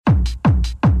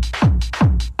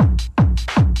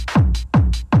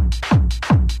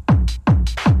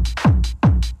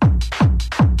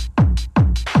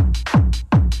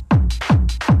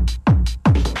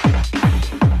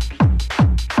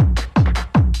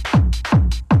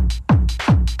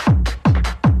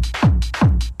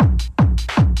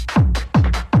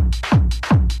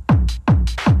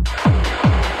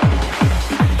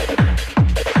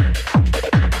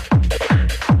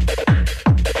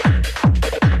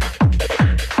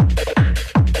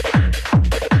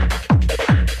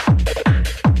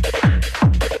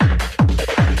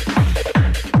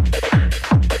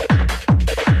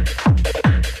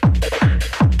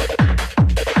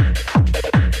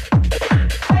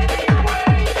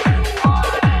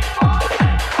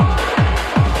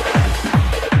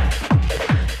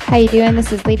How you doing?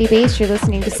 This is Lady Bass. You're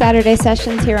listening to Saturday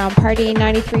Sessions here on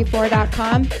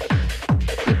Party934.com.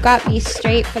 You've got me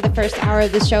straight for the first hour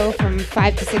of the show from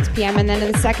 5 to 6 p.m. And then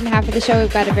in the second half of the show,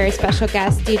 we've got a very special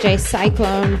guest, DJ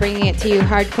Cyclone, bringing it to you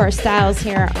hardcore styles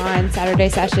here on Saturday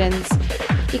Sessions.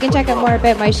 You can check out more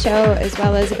about my show as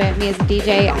well as about me as a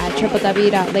DJ at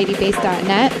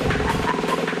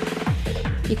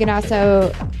www.ladybass.net. You can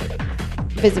also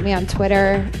visit me on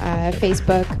Twitter,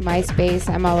 Facebook, MySpace.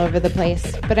 I'm all over the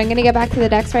place. But I'm going to get back to the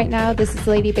decks right now. This is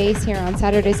Lady Bass here on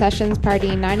Saturday Sessions,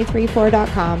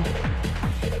 Party934.com.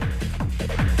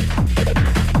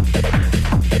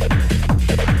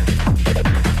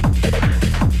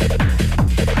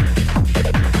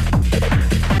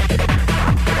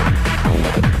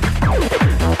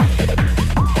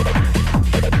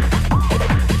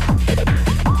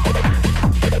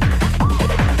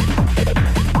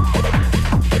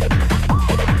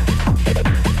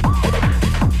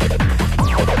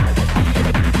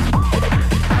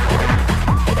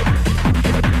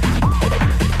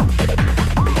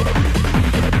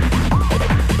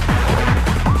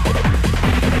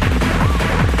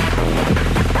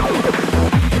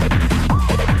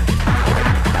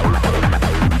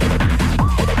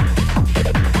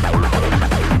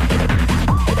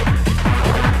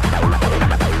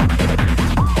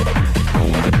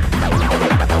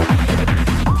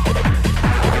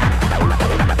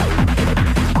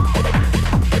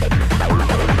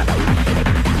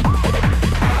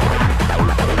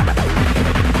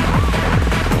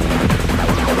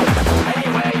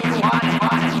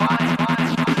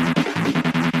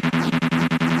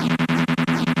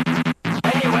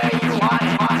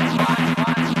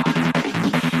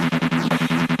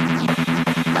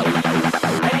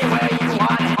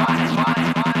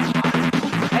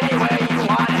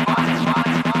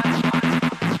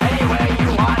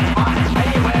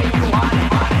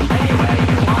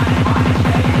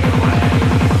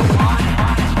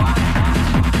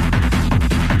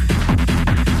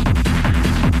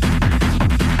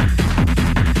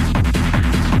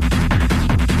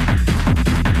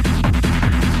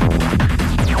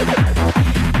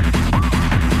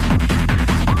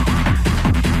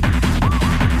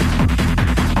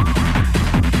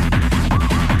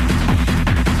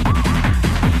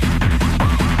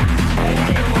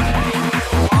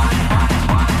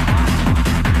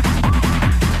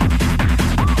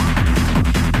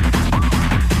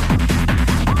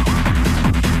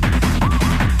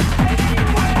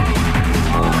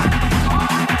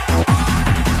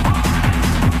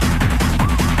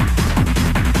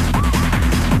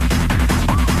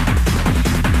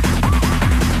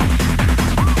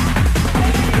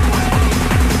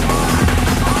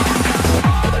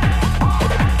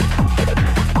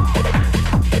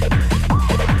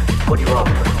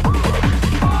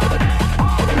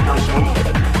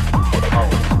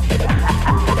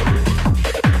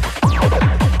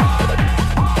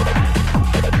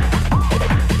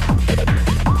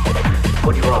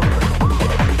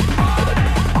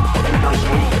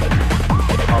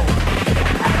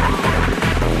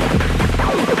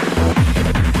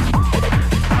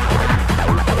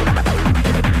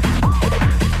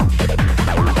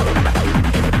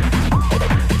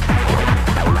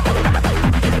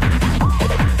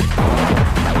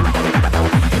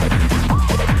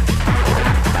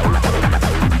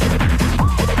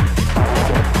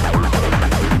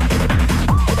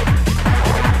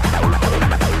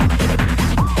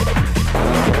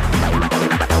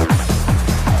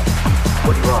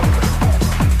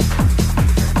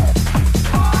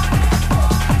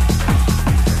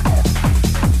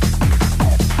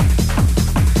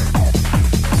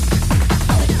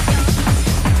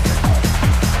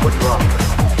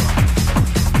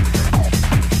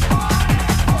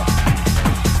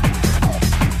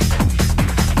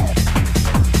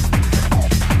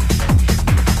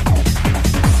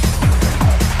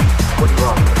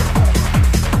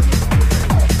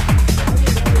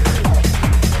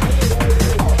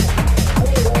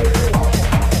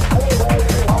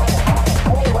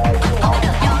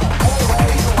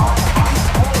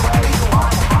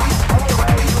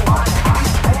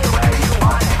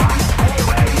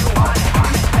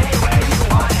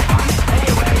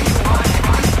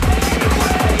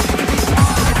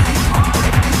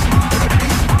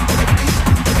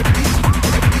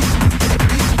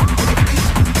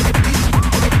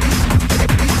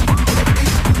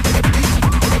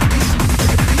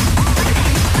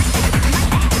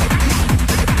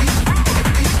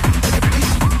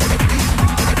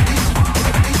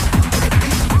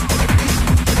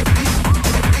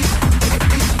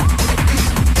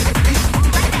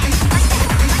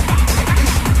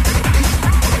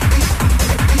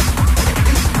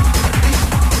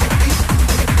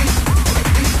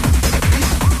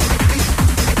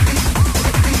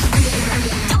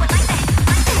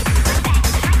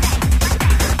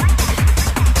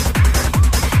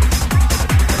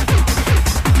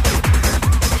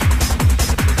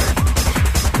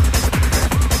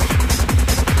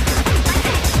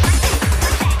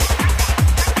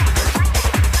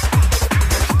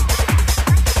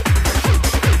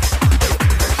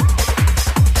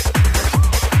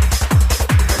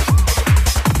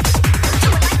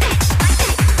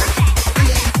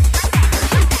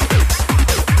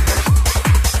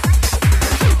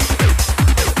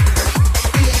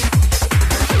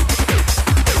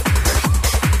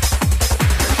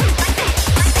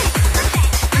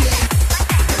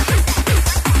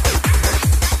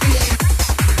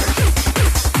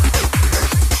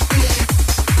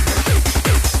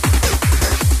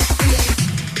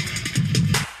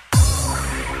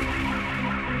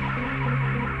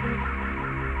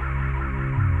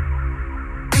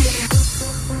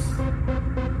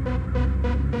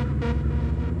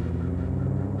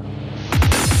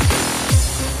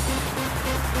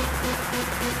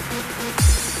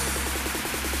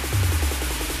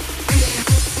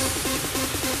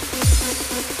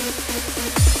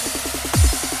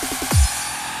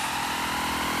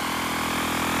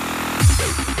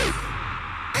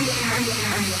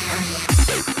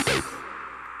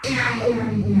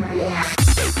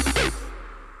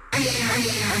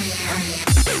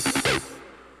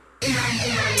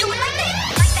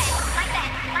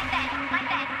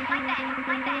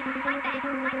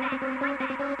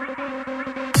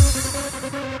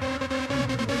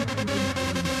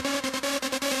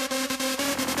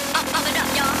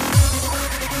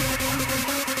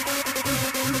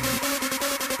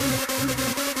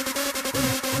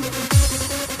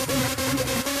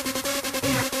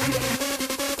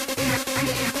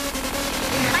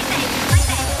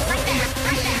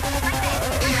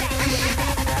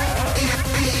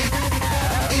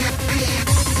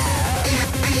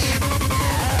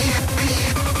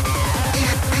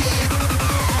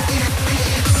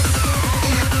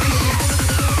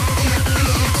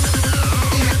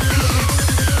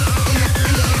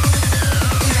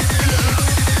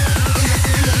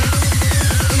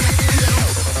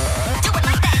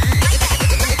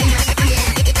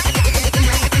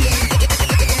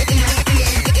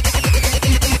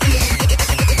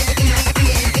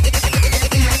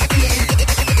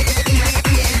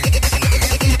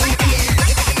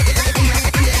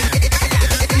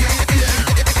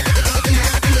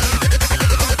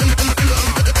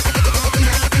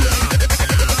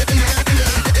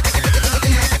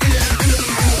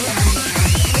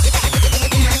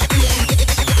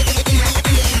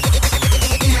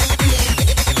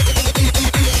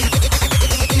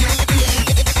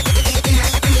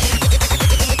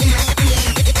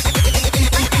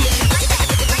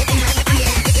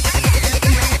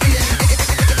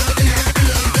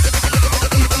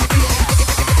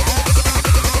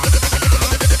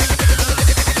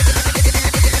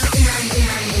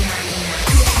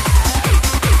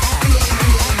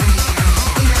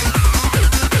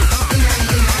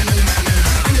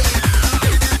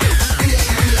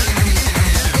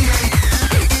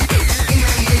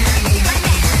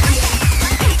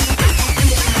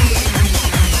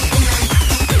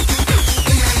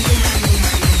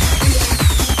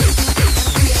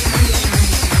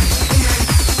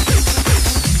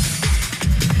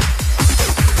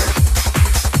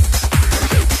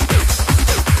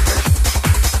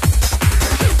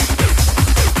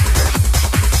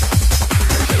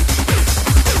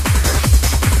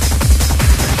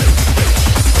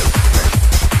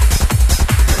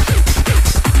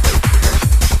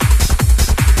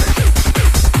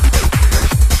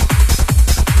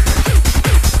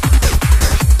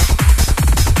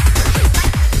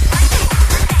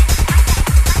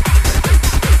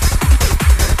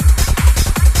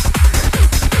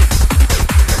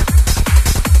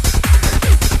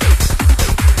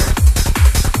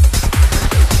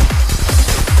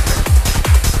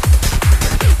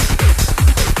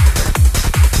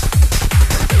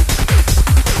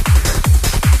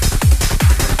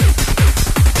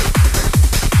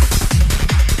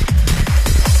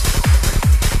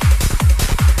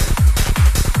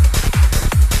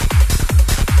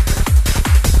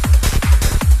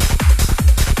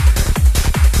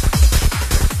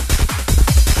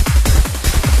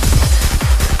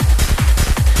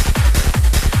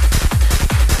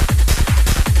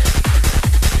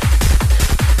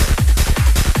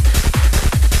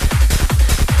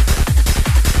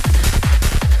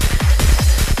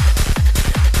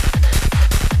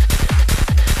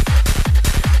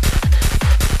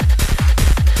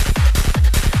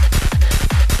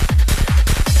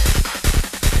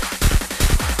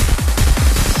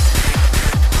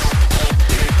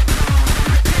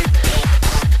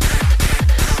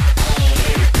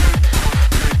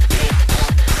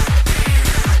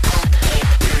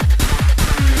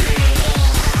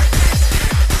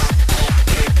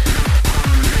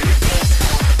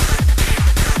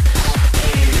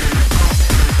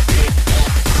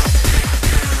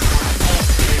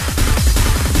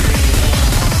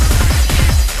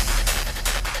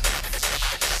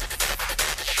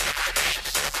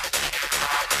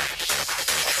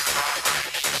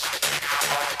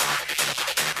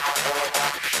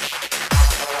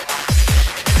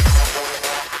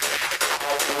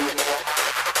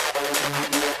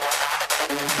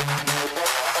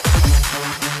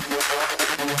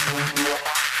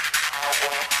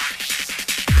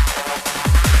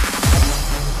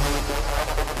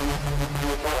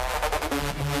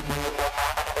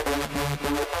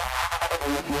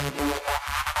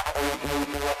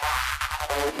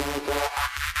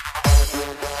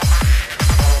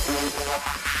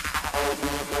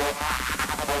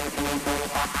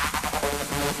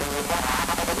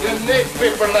 You need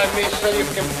people like me so you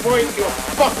can point your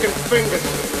fucking fingers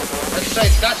and say,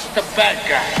 that's the bad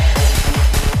guy.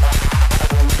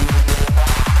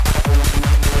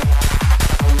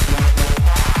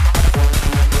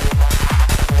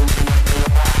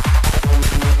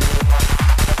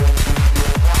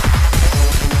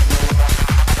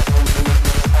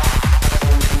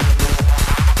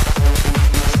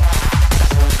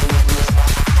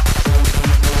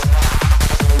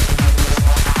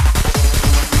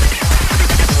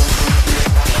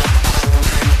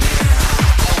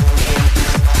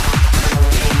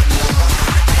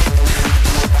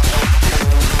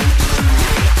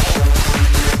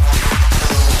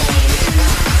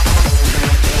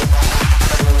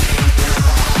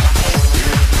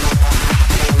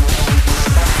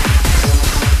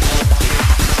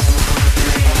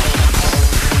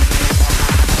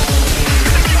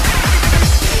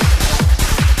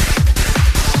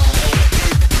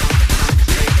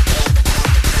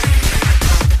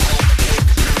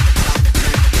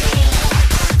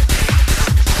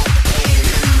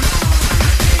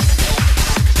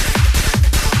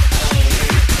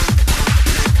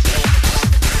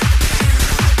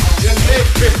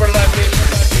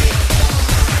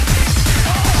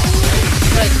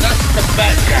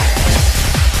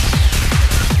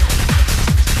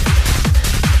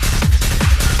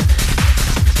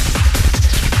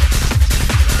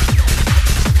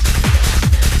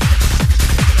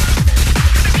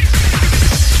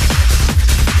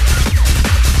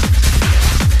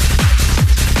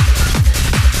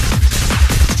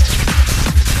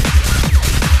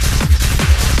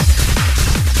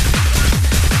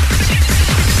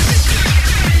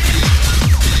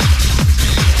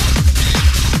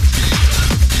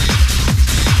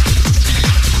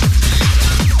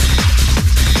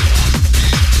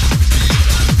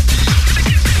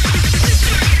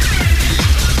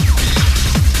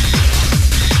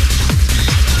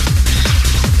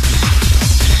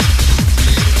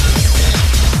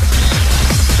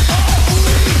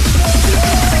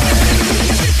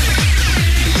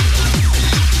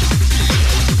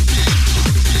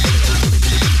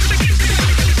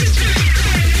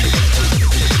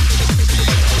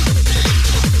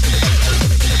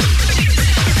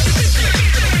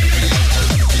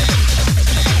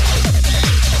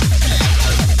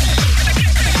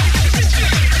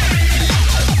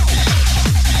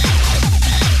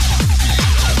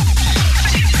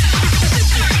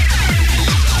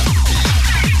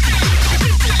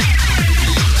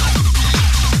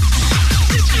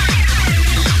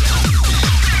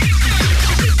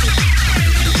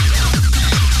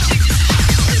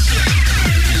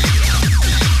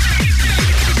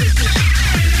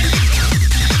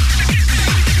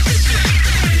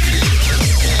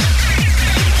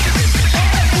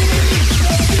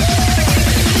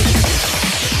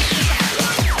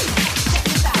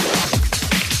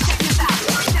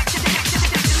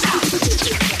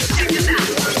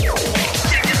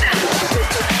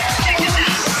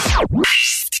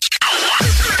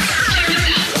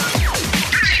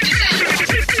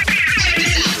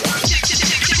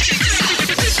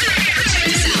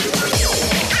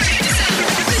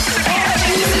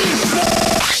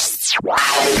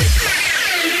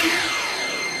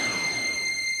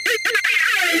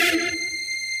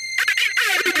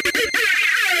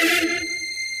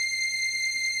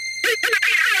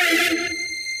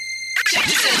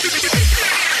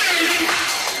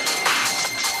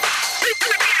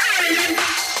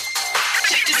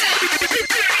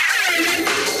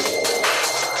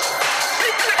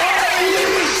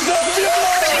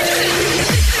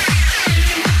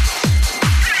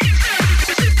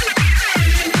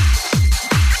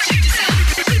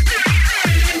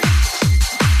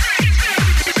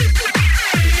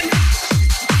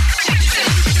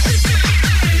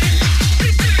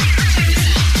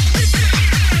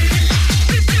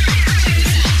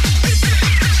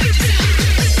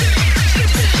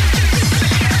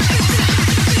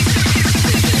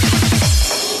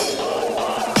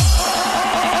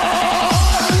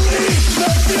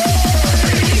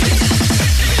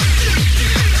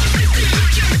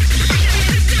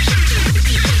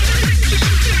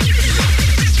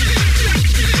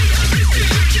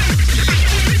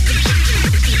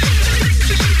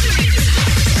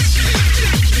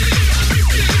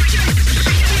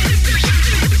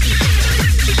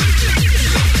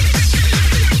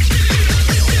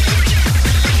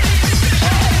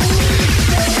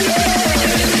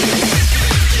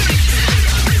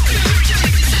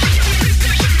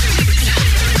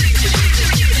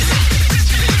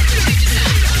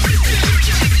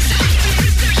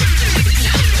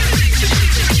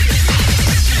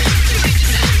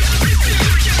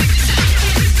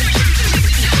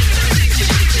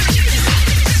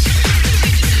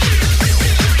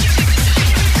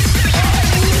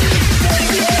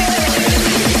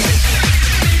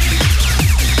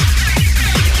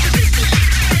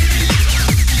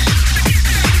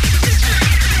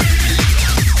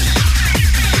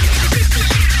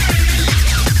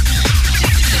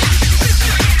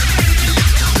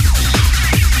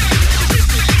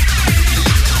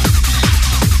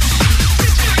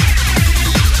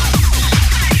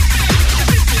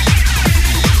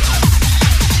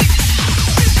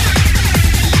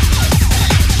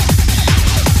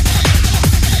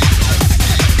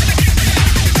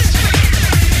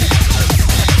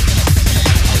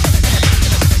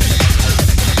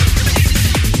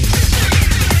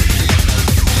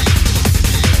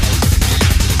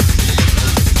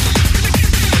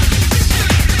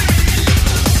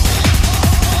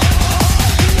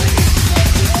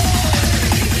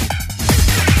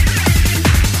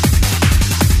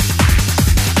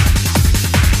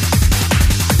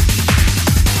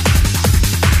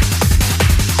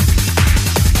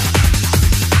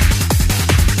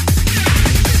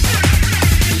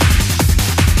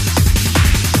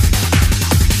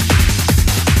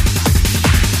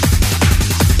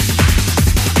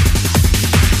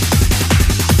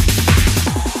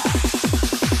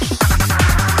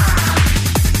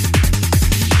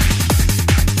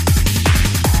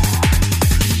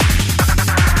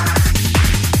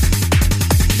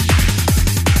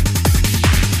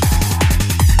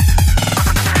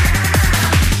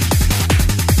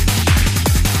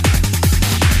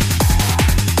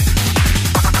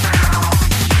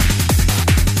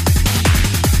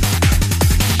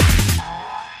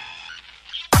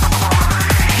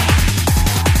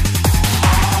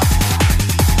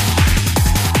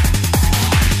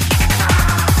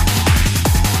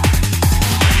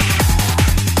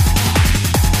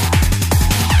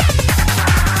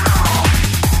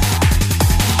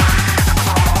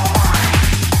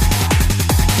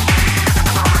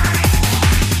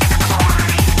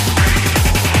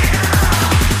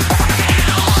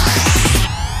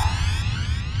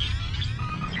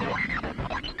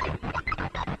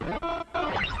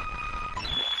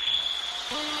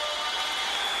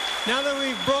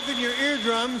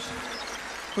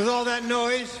 with all that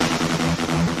noise?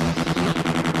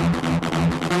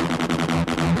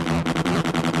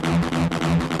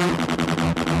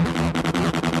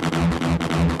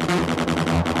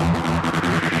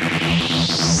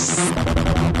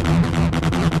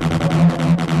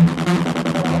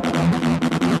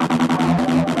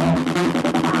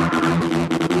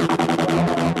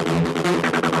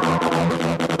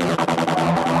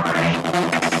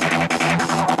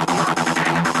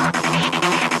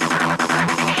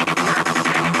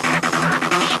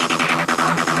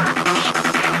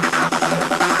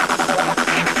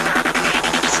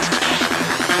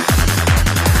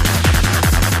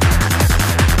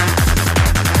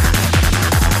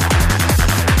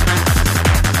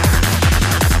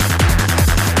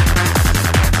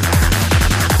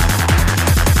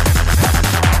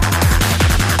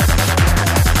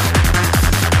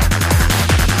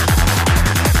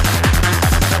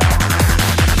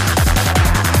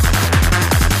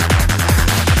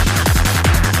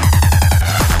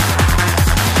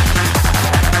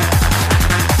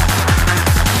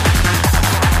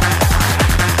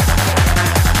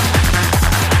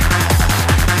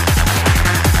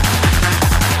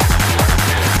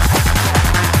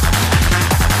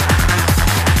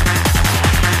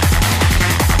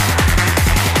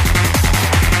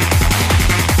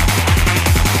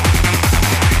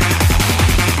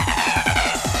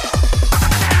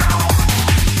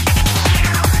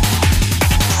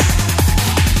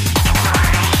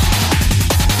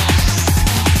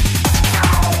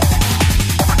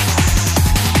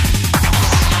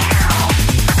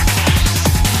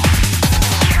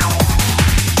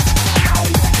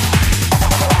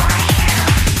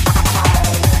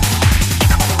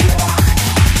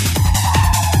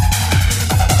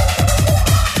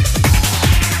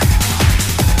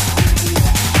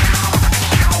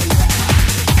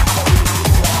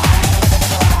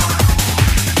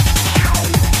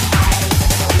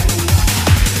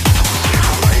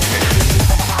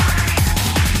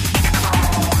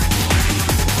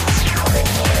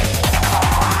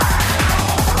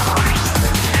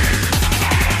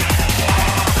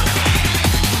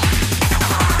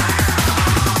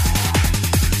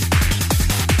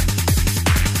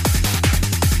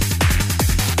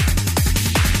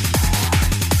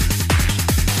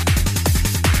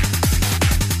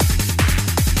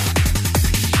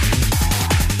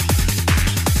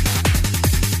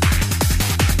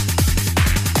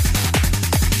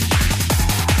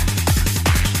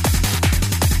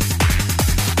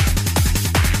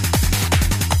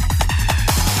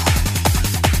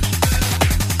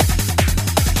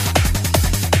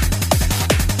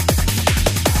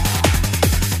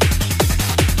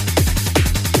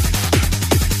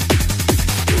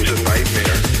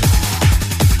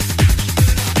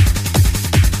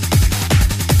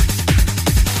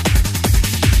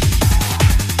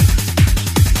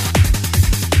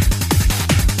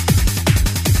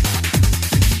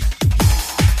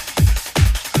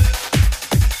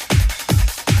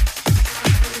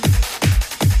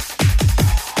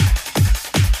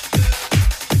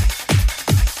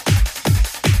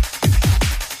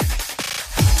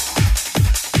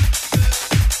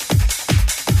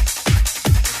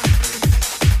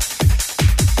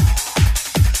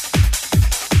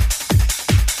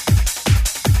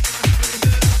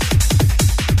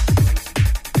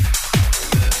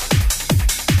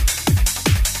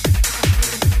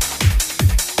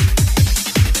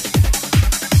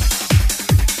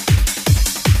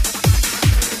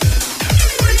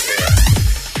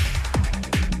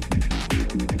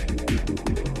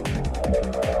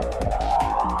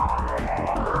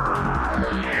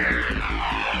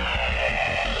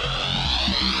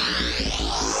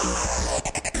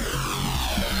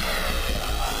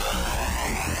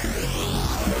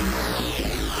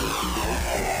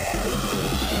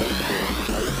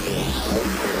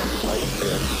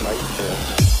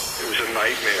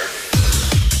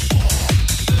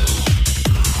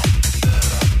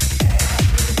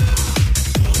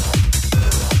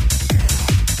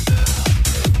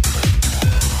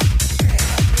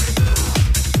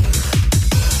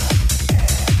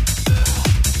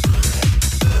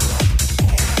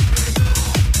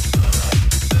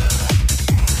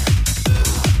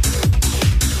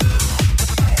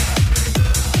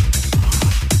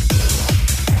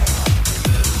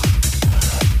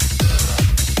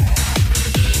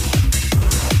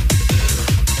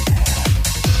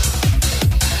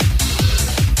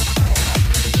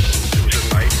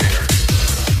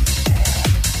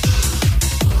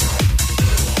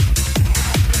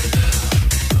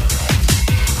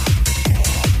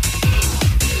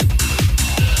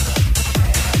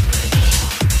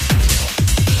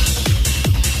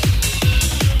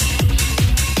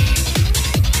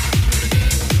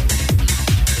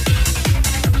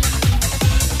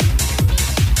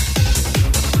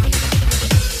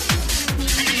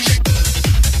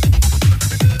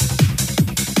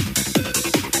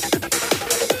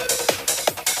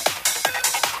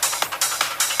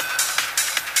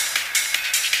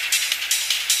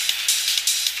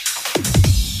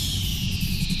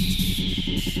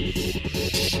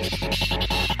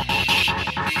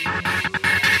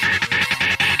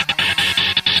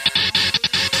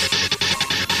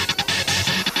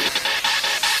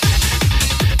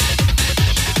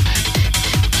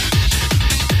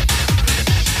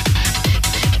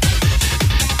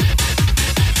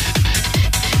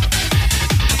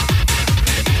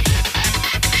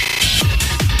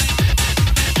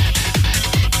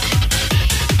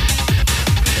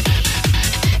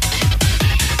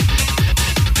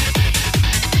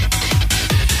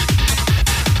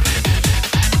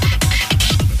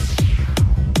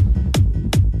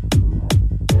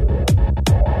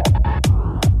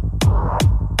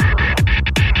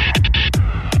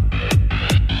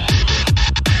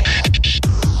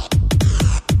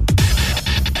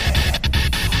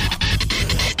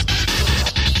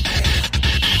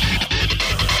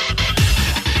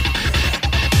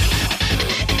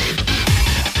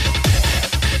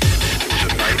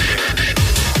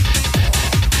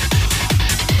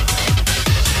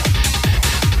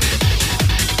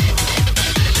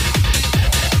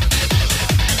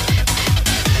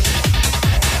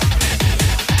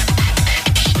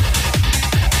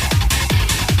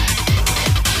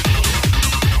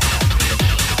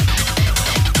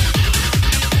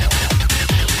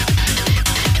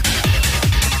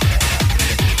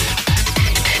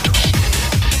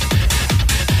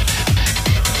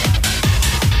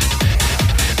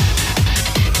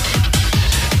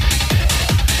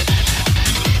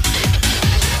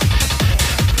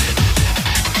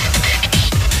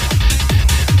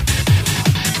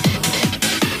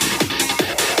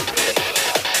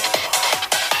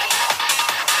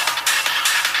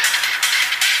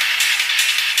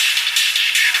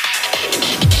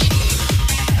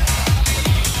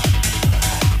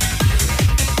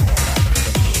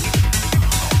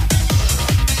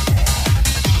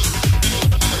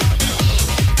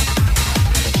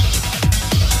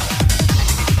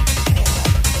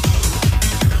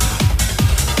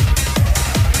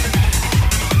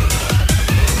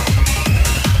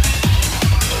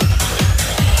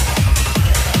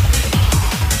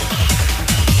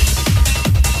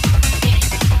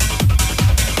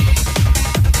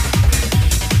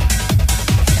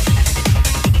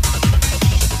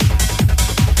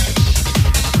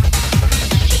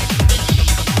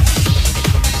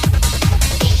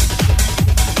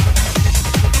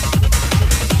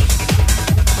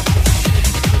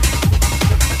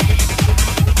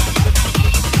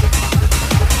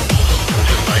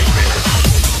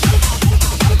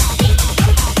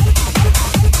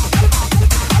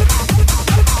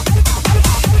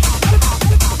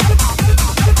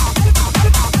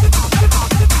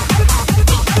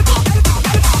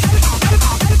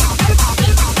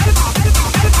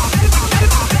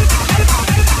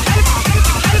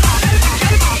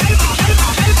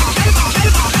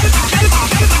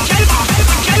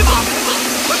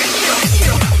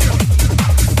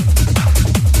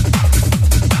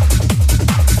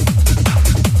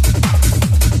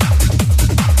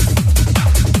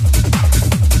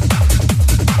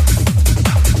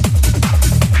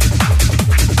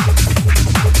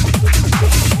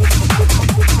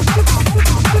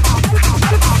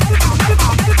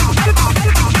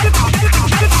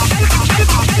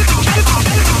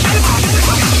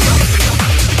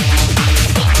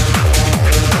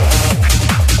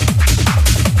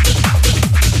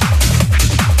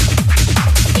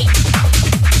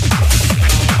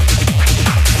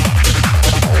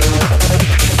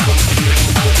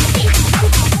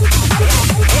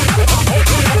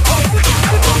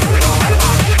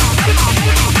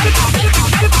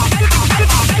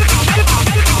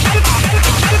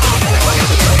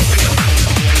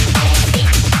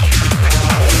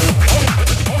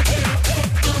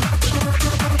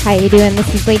 How you doing? This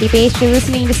is Lady Bass. You're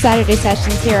listening to Saturday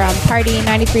Sessions here on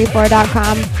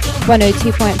Party934.com,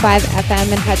 102.5 FM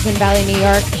in Hudson Valley, New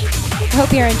York. I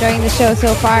hope you're enjoying the show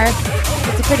so far.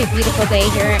 It's a pretty beautiful day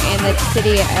here in the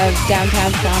city of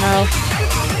downtown Toronto.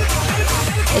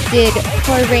 It did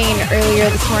pour rain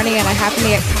earlier this morning and I happened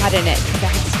to get caught in it because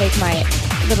I had to take my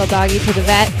little doggy to the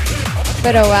vet.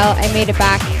 But oh well, I made it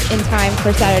back in time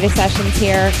for Saturday Sessions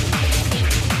here.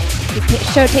 The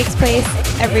show takes place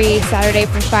every Saturday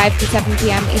from 5 to 7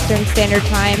 p.m. Eastern Standard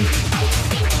Time.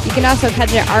 You can also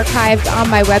catch it archived on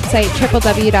my website,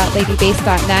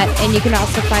 www.ladybass.net, and you can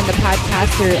also find the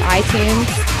podcast through iTunes.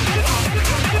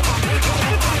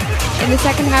 In the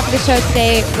second half of the show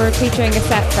today, we're featuring a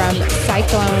set from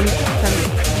Cyclone from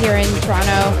here in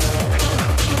Toronto.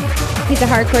 He's a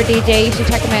hardcore DJ. You should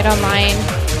check him out online.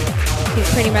 He's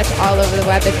pretty much all over the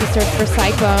web. If you search for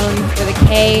Cyclone with a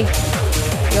K,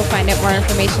 you'll find out more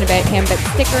information about him. But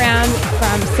stick around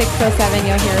from 6 till 7.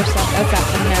 You'll hear a set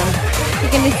from him. You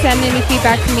can just send any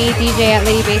feedback to me,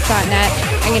 dj@ladybass.net.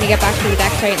 I'm going to get back to the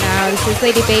decks right now. This is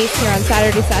Lady Bass here on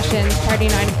Saturday Sessions,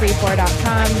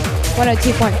 Party934.com,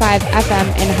 102.5 FM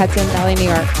in Hudson Valley,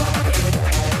 New York.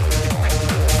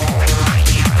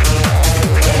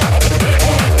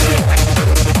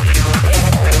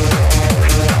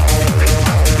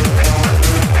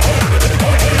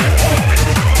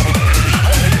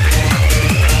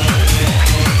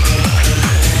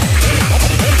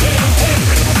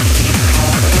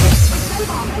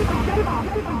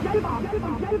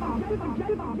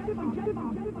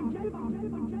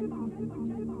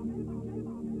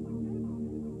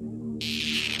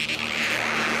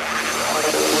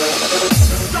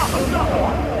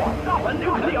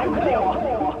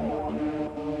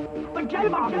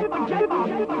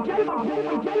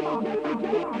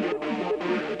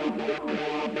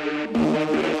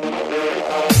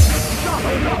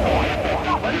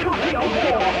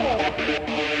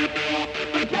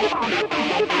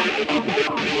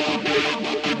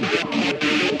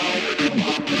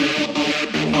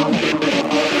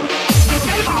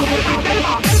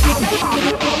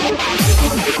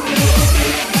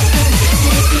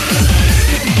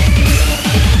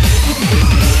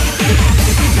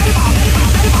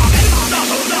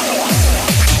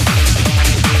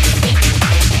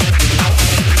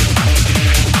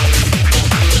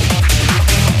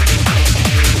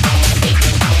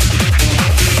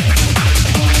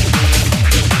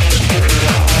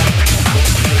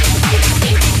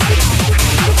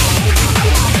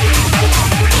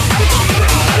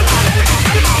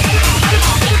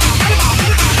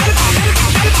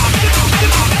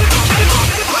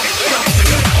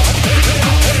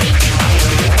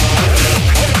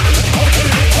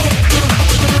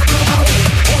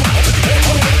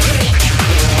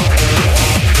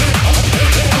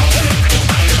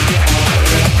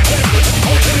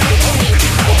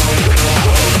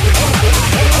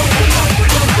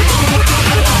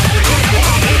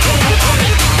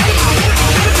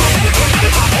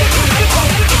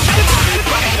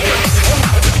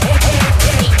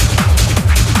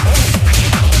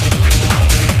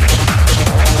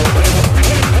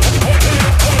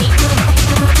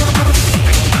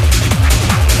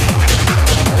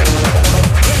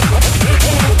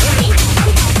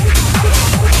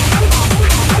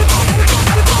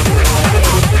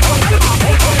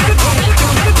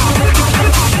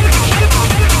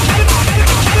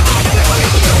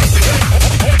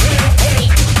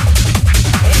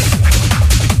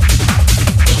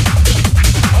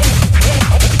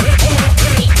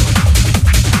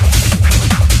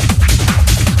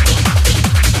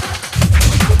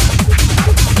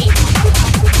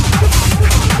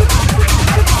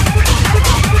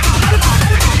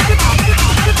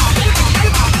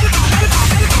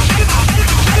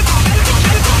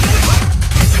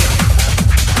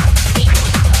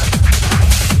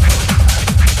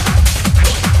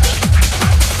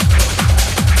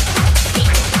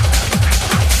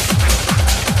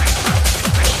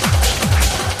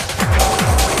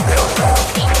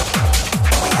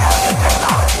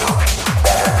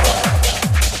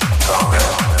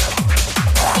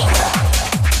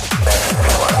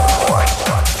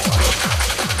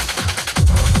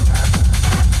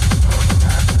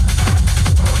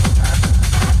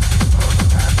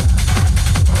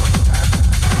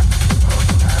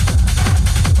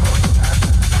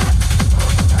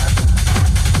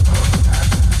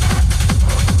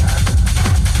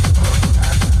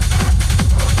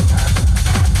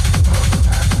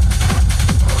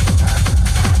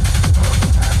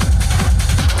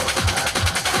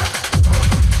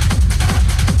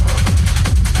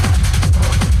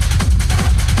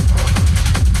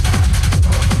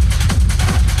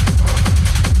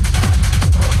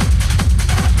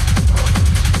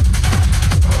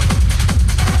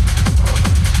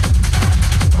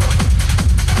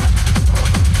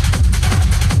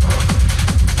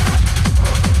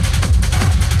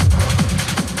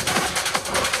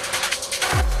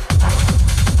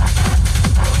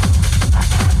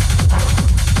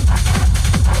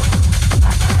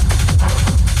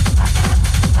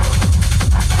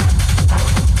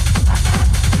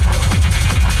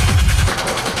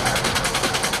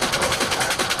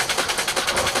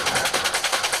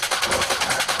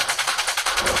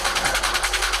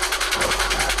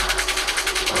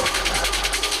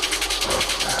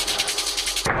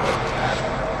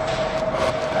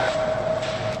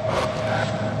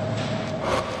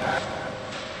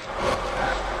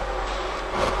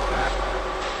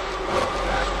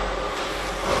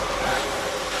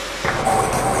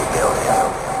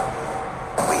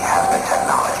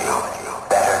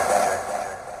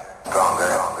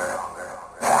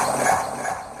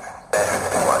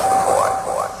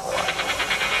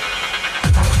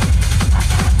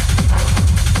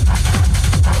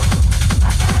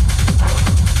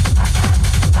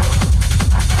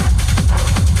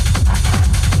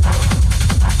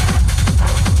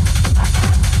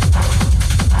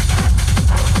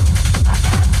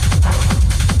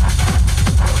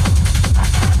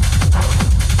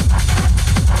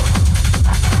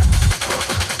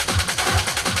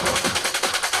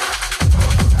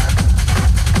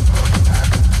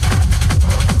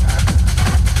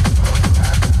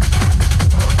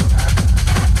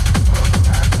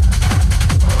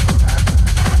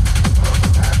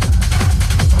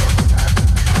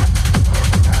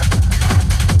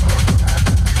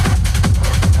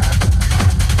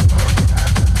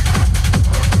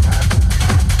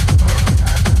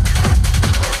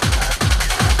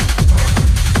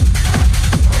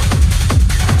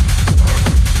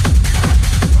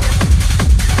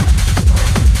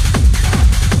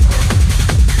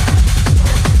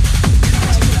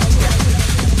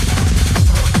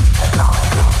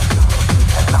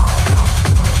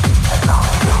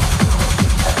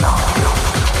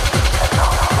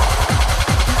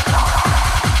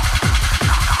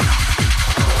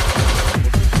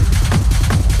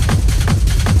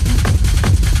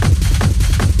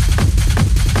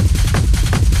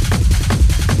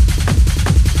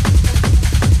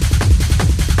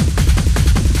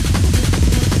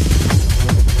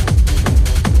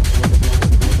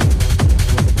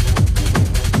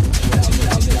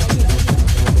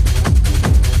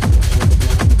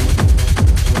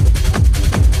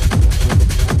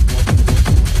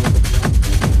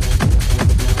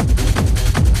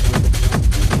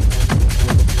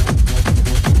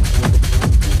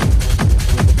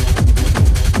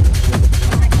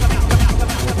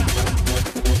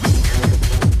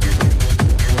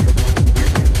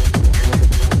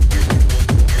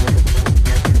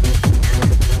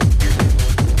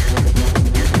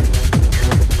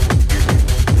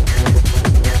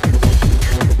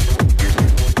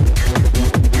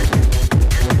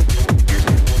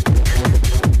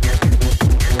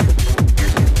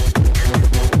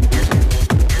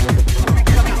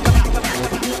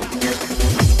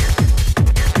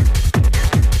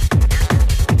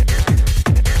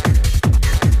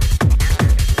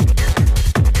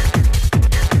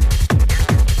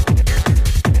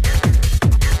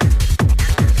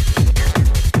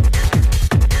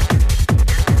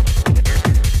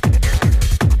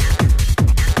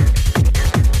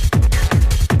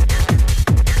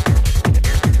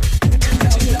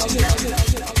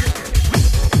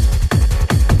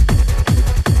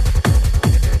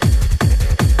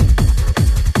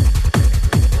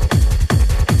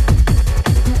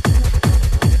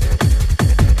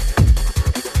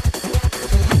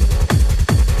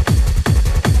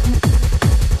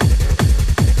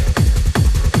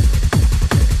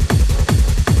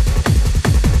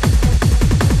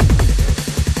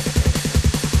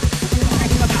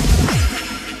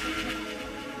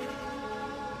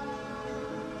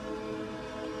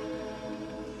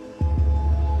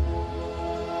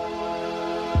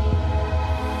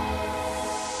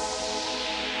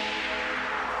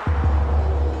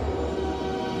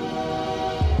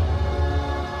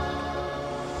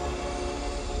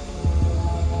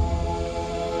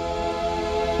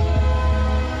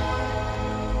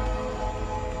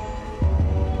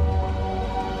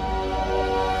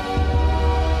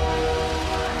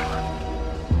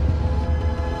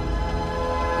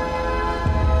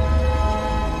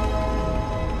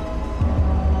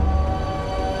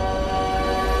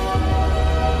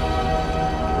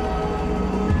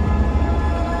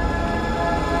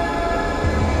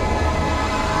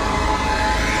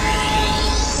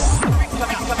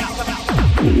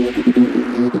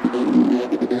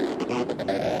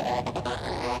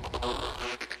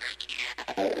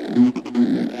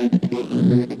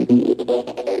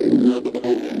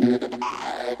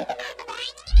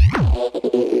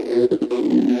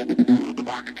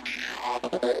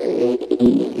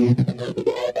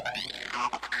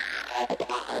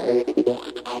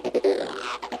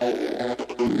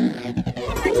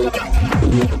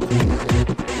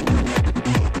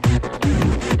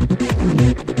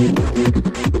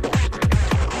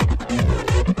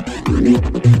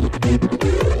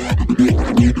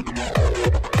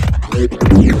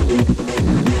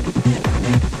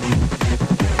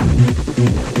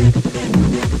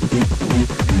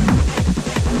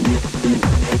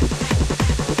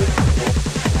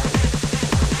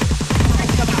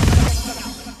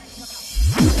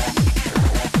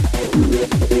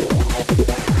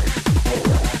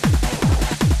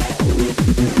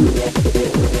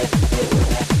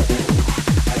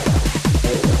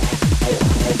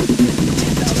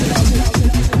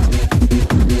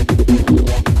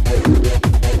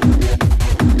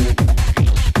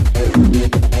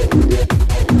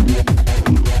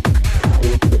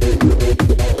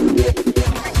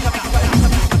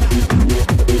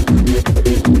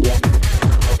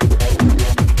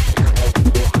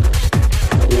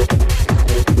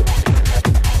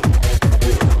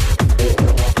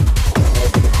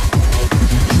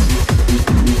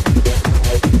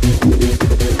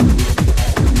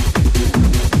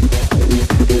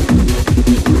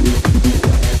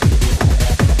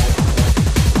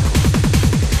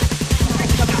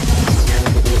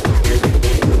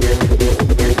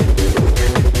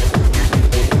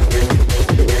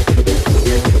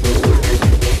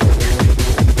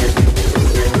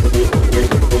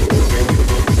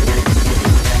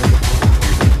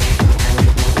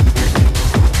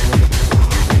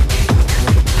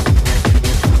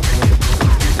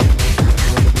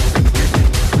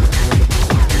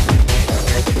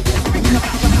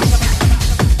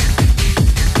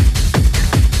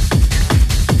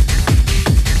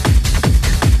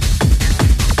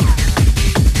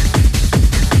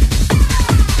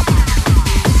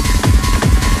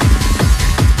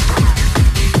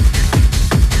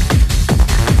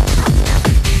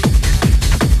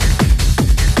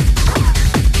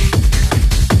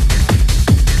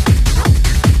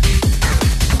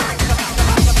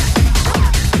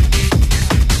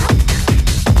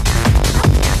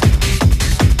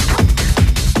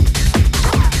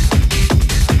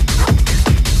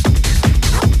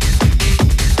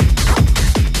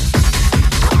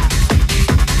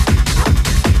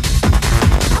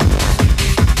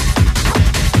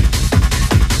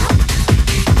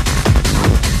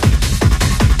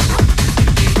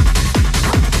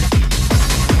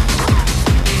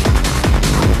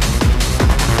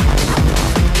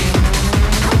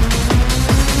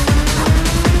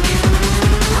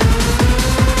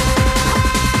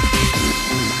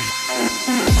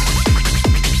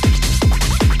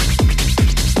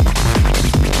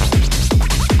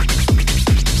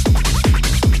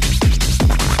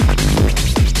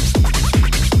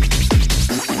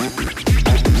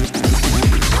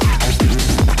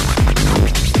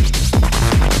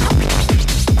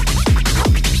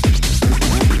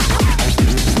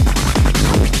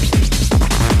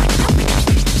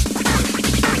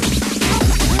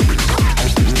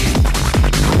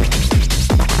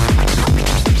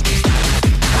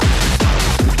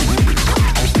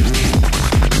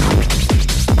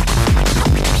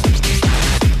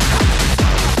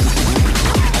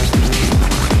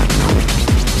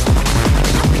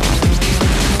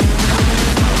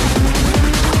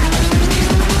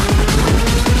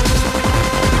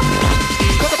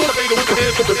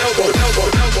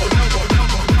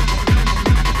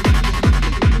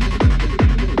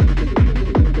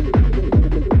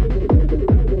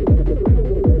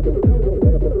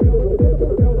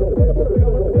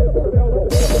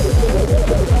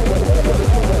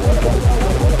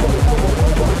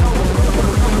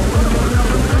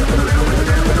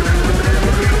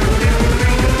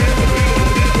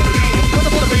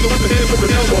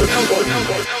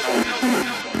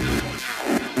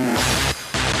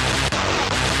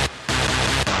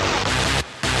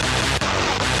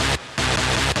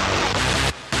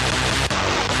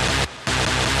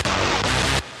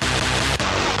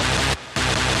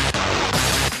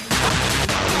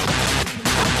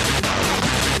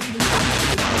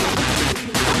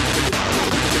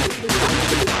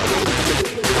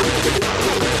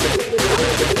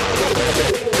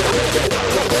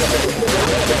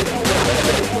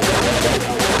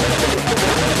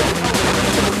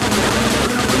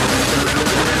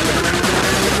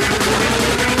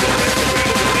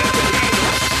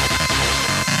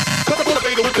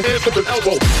 with the hands to the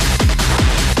elbow.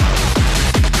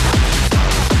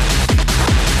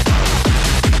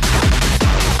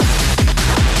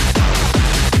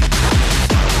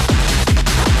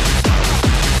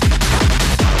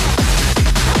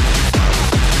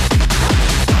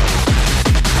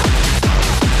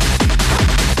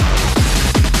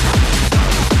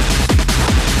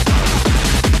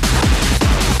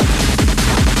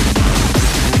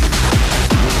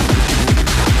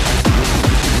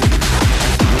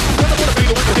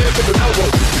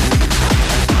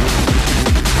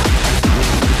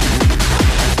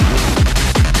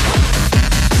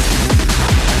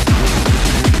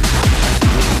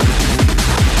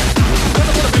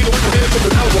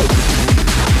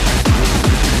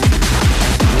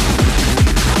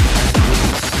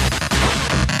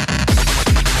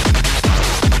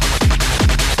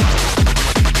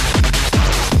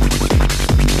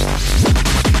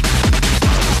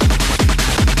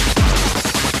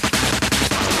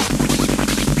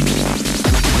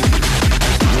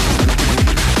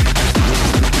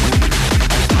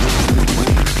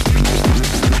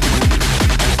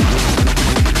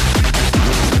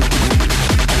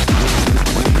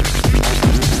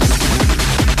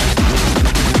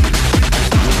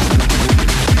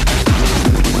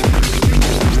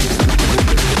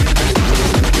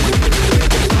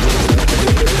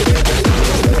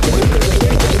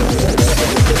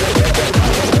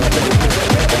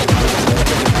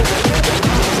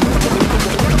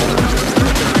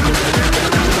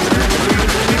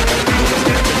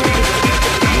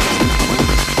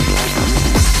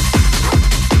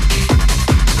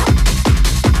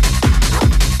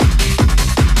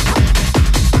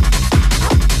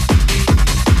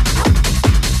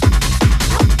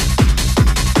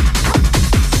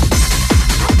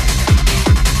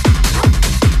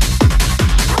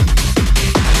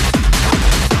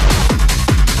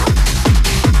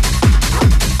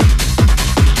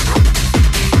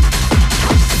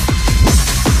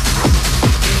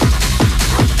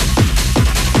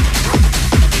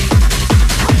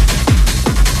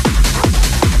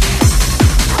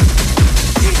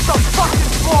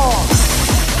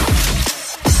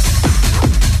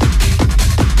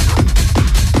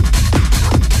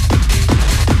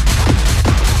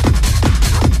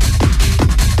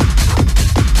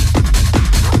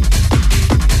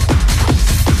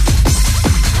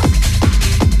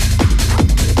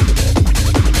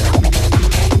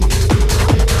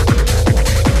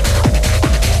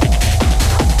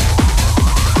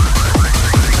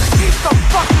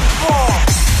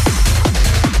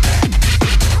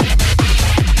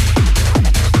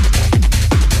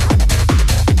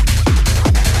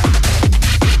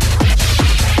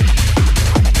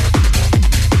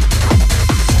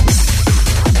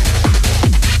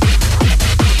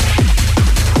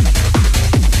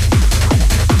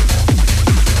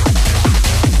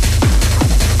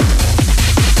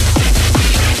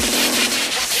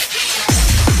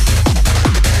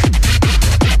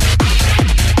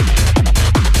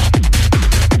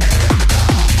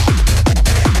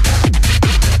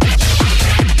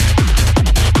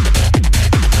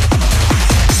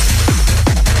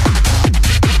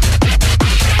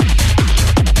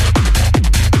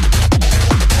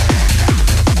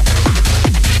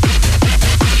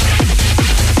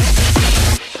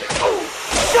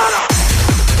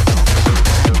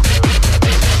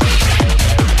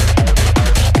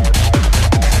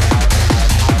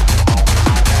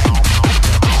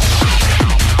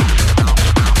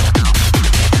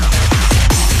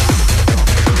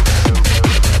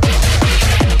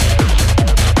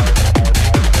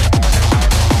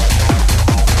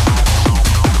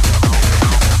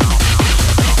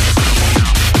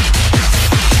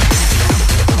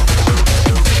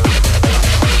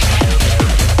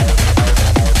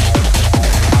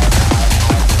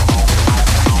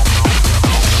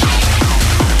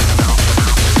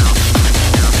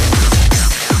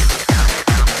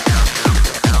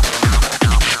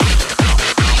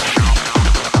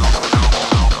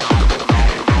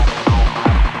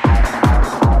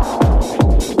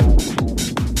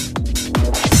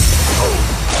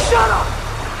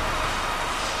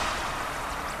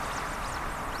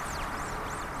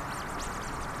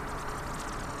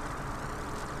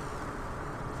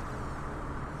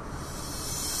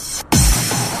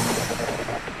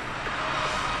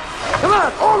 Come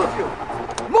on, all of you!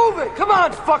 Move it! Come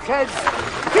on, fuckheads!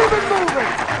 Keep it moving!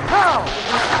 Now!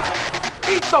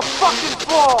 Eat the fucking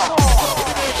floor!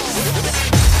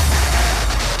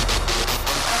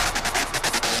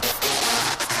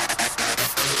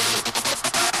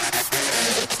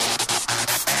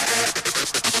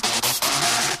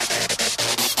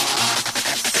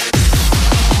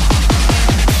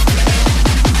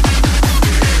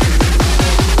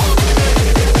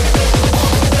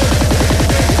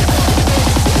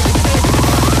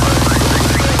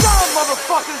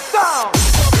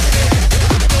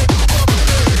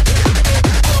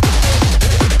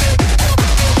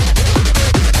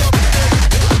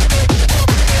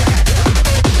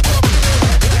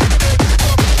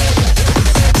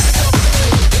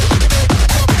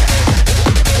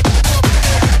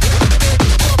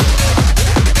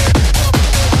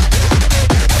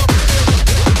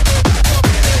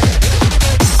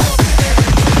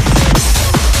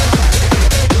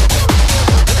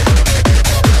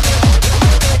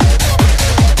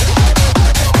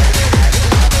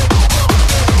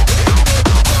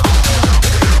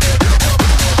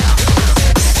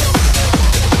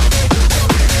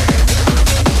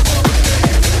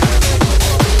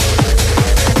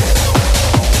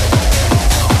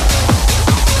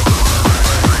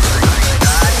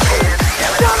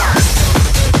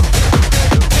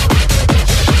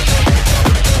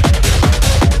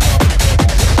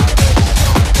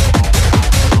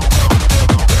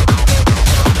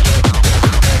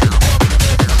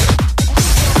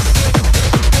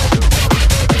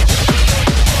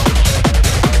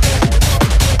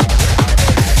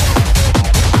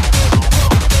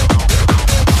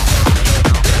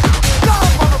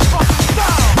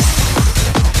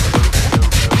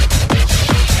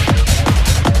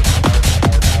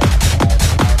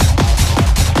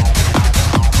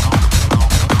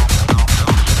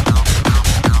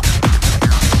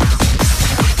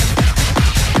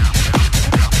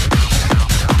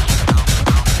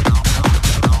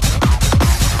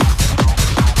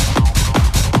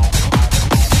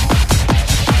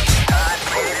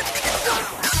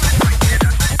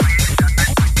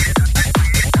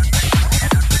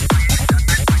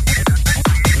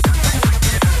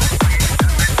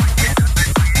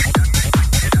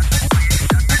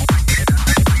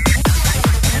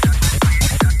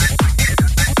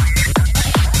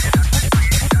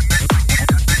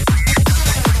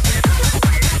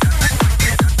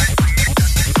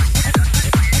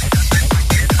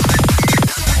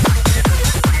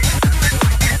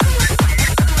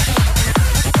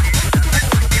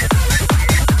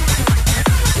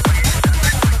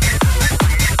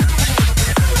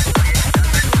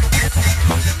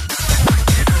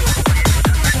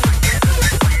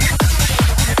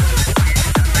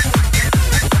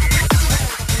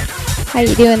 How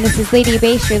you doing? This is Lady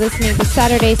Bass. You're listening to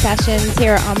Saturday Sessions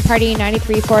here on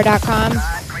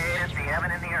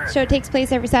Party934.com. Show takes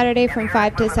place every Saturday from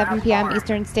 5 to 7 p.m.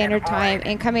 Eastern Standard Time.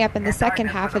 And coming up in the second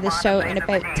half of the show in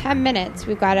about 10 minutes,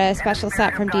 we've got a special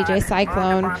set from DJ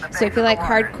Cyclone. So if you like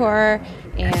hardcore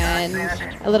and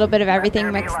a little bit of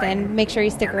everything mixed in, make sure you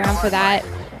stick around for that.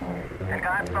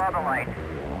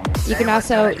 You can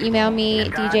also email me,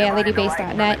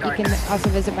 dj@ladybass.net. You can also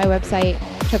visit my website,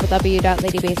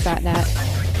 www.ladybass.net.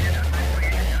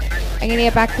 I'm going to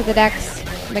get back to the decks,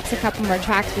 mix a couple more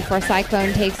tracks before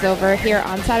Cyclone takes over here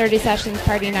on Saturday Sessions,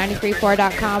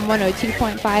 Party934.com,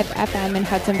 102.5 FM in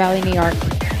Hudson Valley, New York.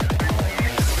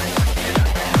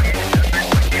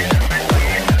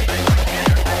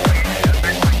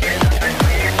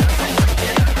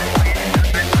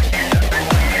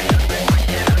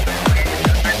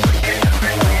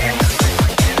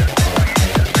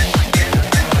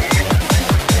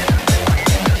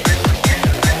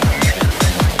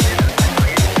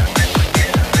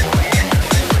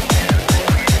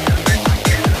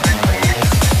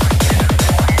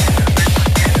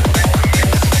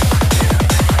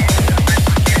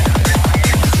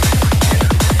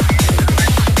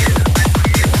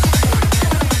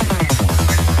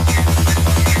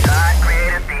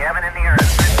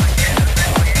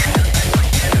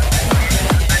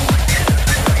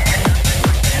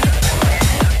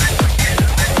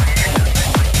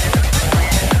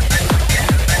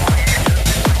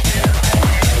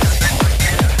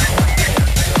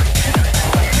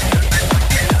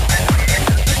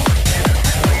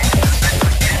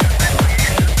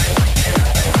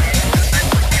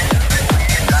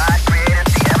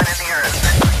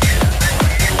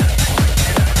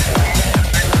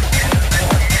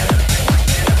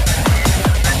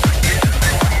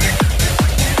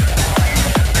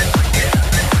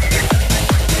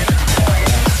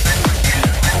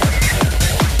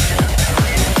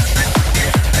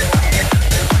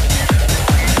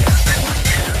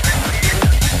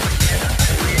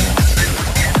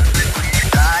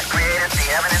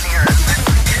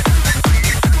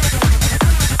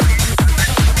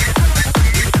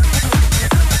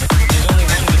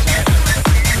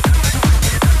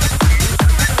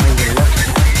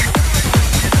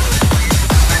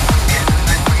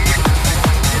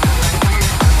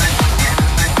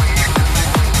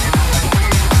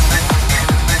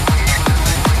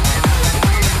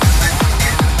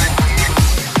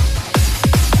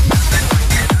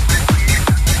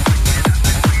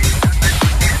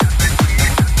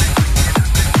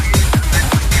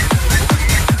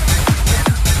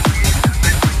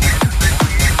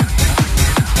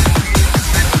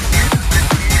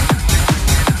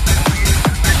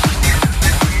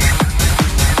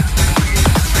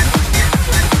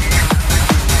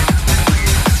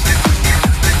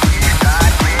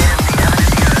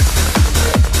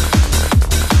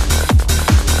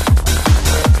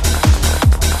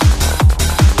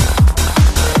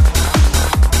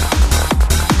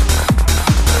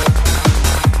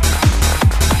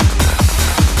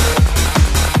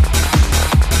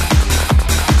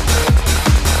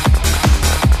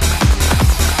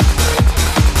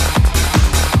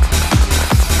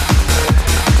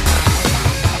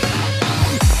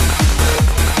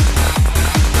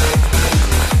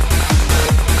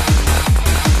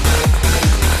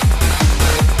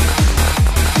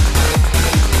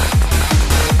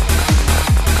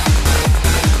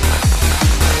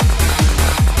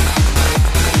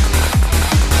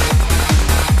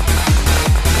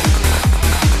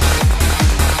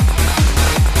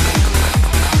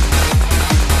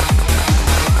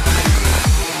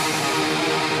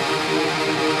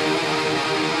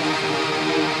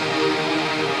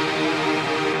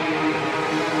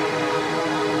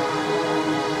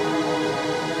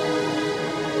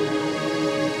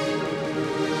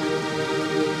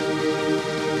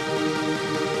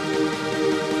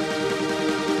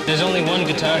 There's only one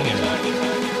Guitar Hero.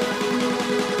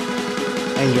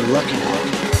 And you're looking at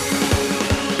it.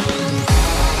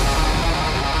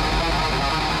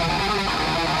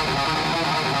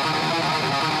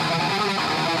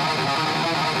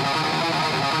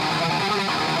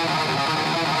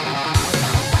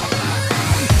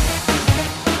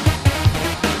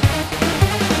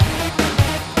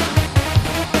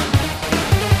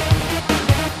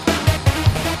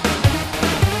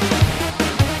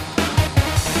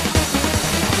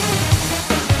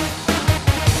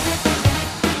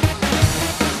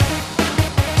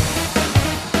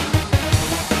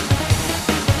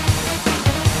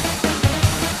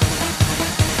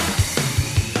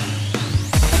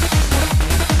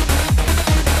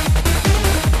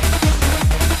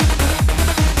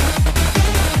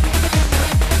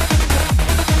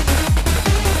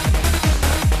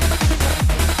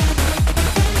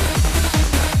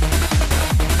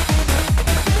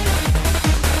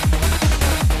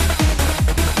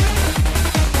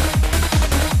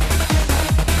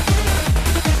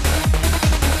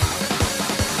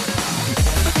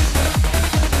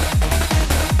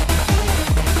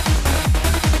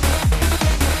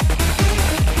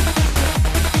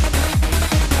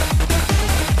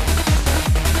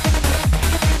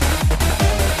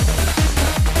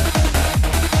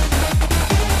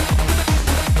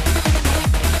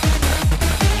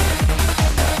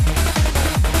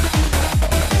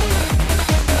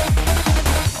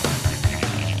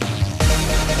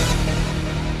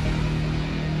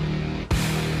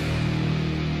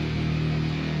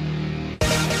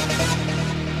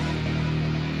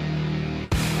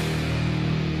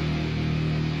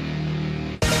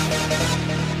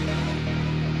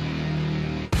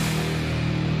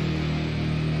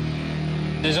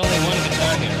 There's only one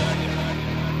Guitar Hero.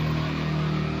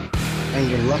 And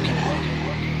you're looking at it.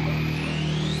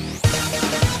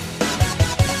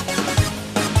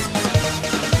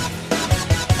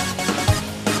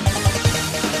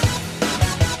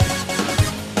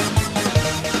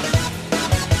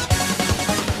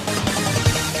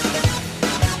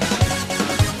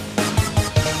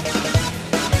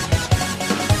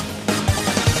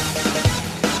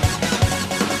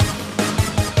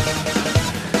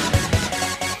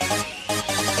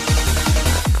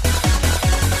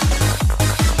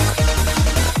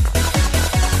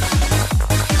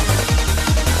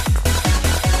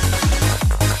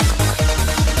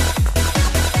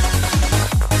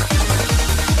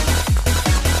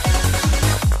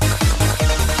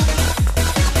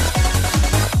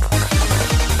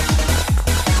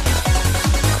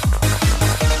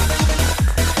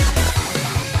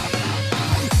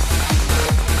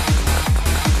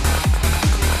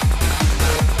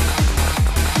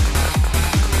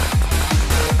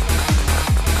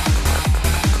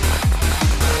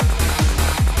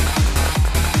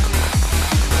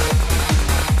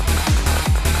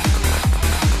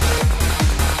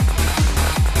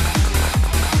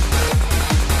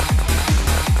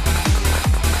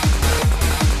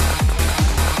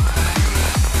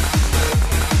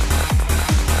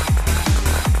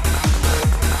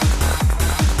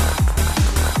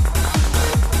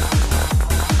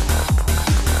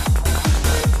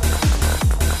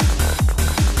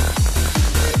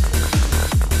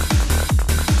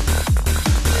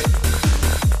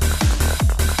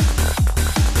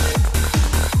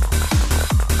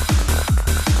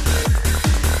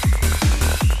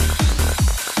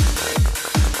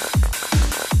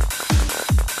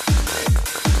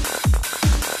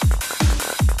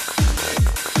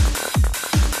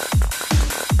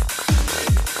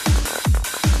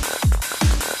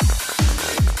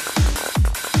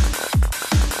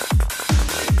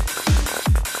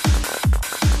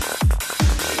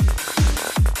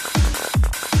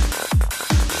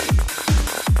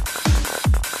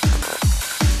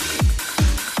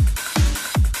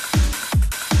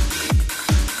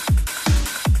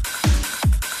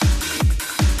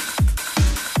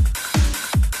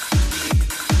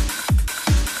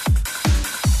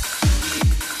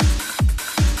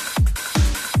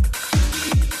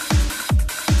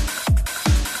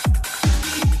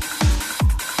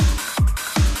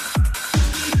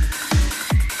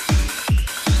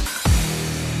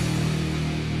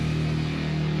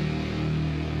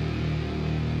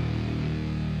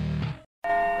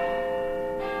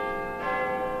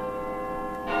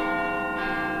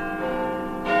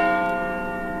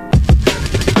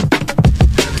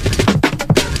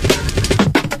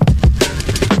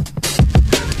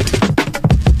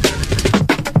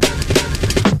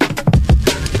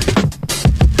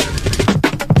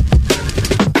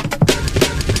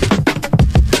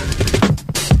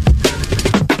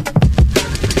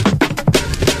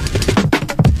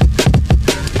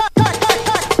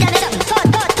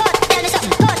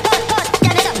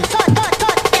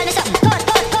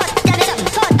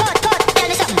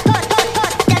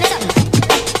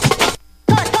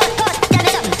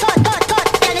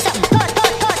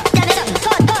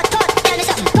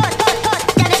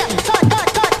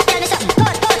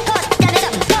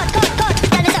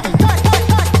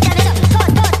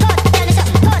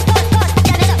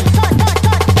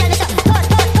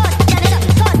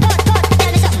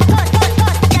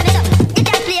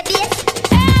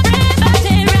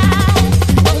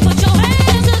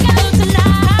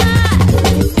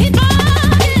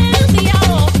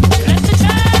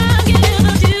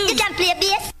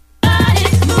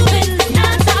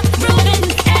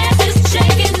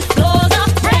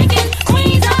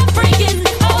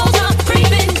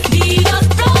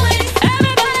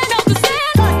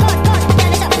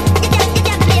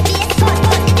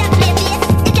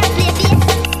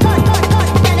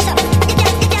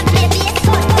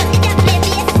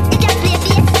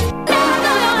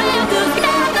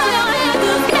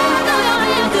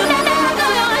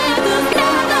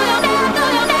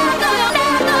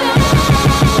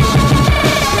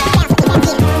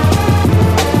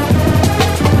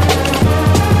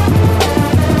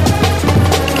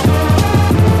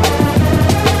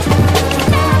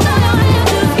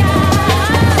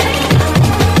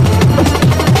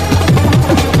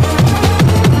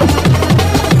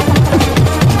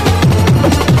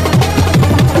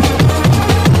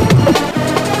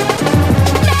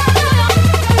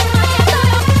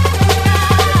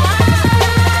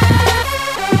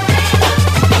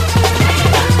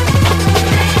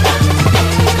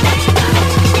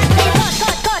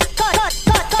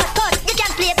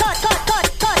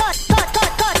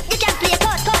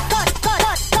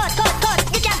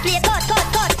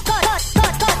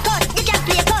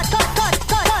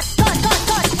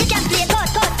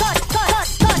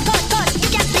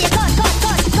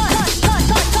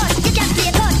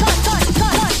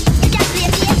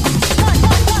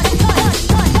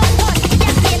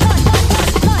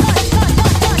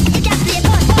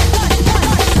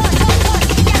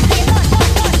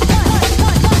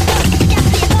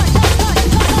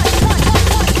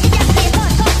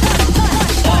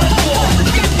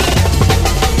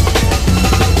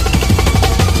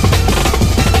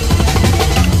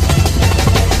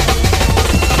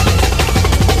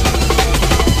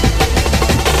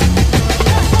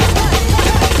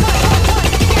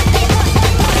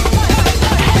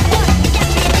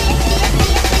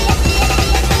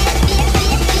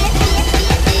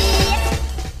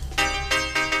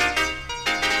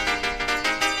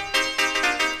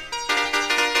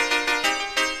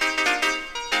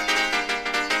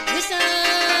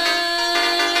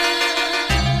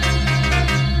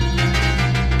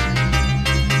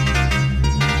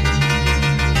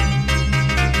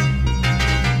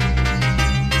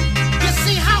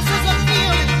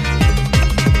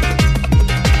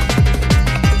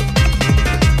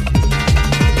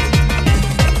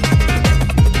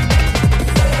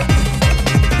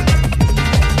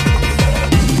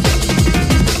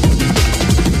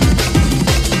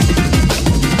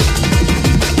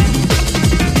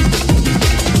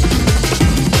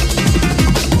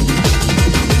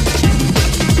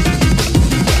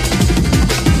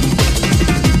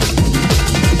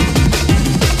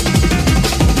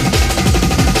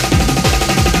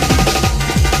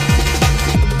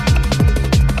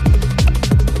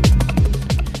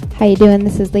 How you doing?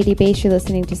 This is Lady Bass. You're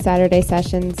listening to Saturday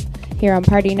Sessions here on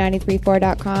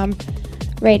Party934.com.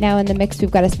 Right now in the mix, we've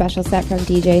got a special set from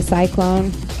DJ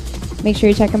Cyclone. Make sure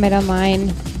you check him out online.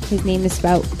 His name is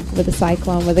spelled with a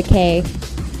cyclone with a K,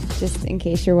 just in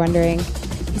case you're wondering.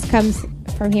 He comes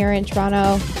from here in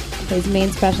Toronto. His main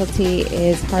specialty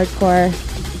is hardcore,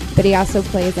 but he also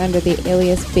plays under the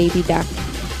alias Baby Duck.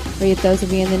 For those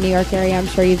of you in the New York area, I'm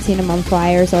sure you've seen him on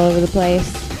flyers all over the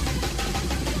place.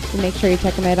 So make sure you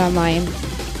check him out online.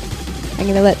 I'm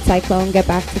going to let Cyclone get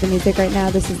back to the music right now.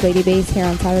 This is Lady Bass here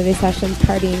on Saturday Sessions,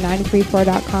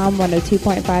 Party934.com,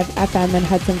 102.5 FM in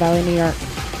Hudson Valley, New York.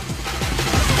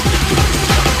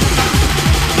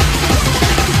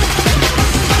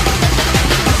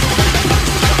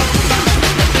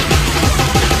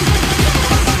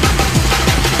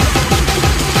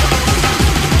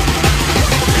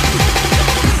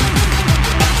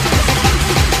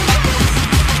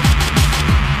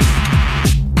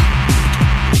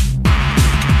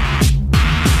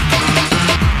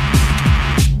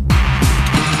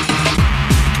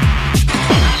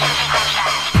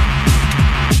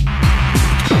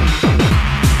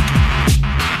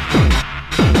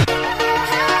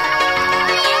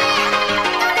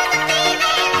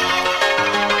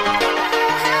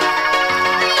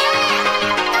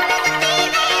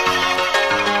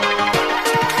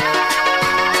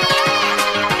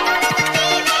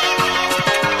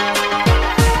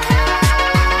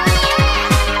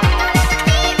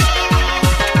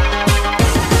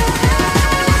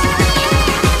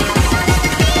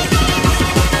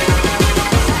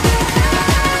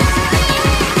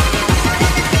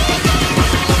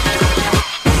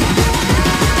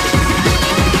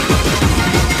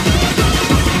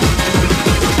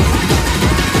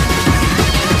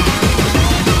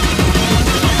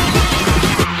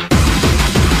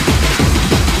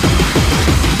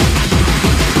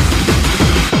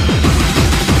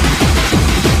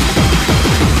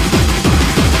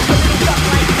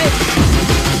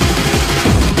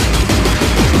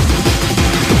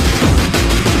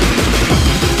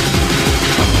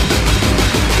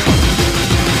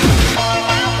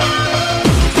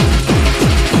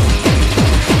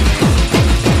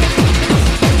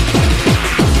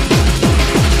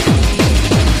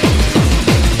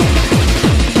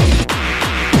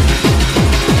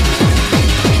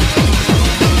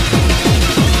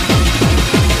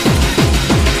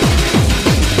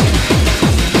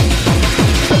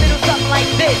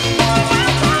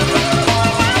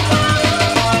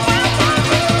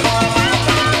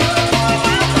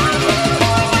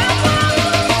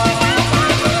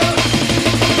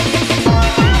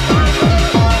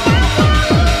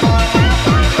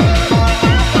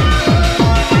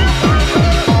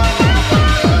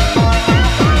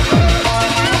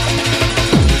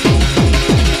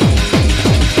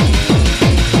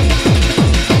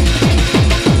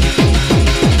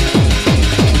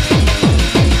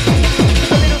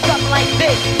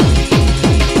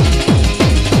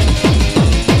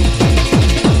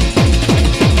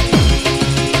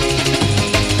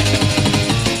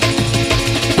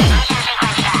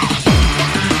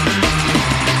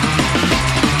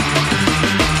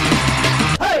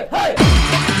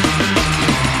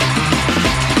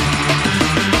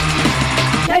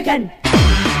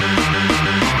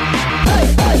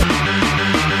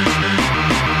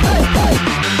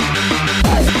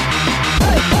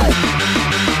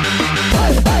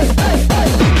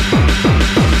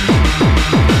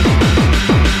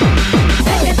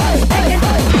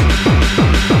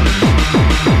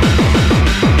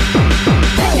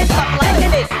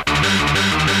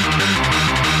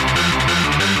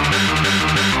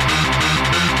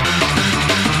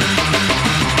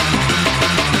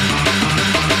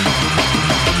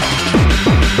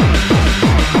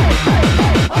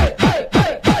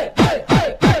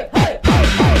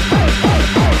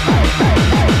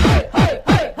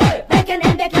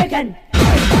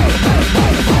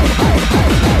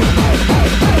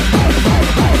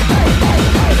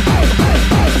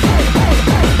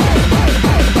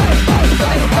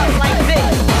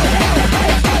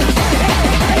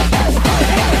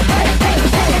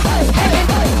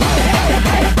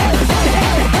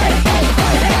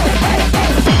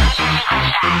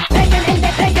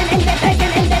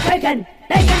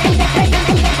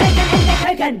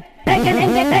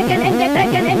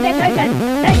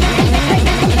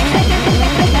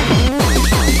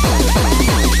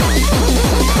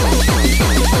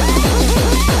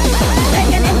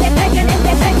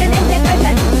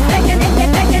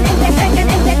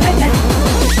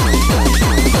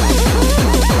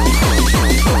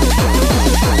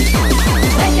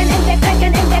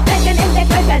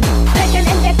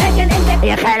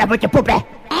 Put your poop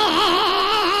there.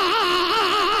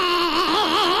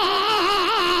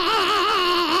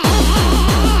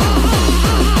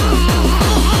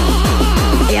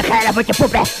 with your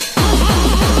poopy.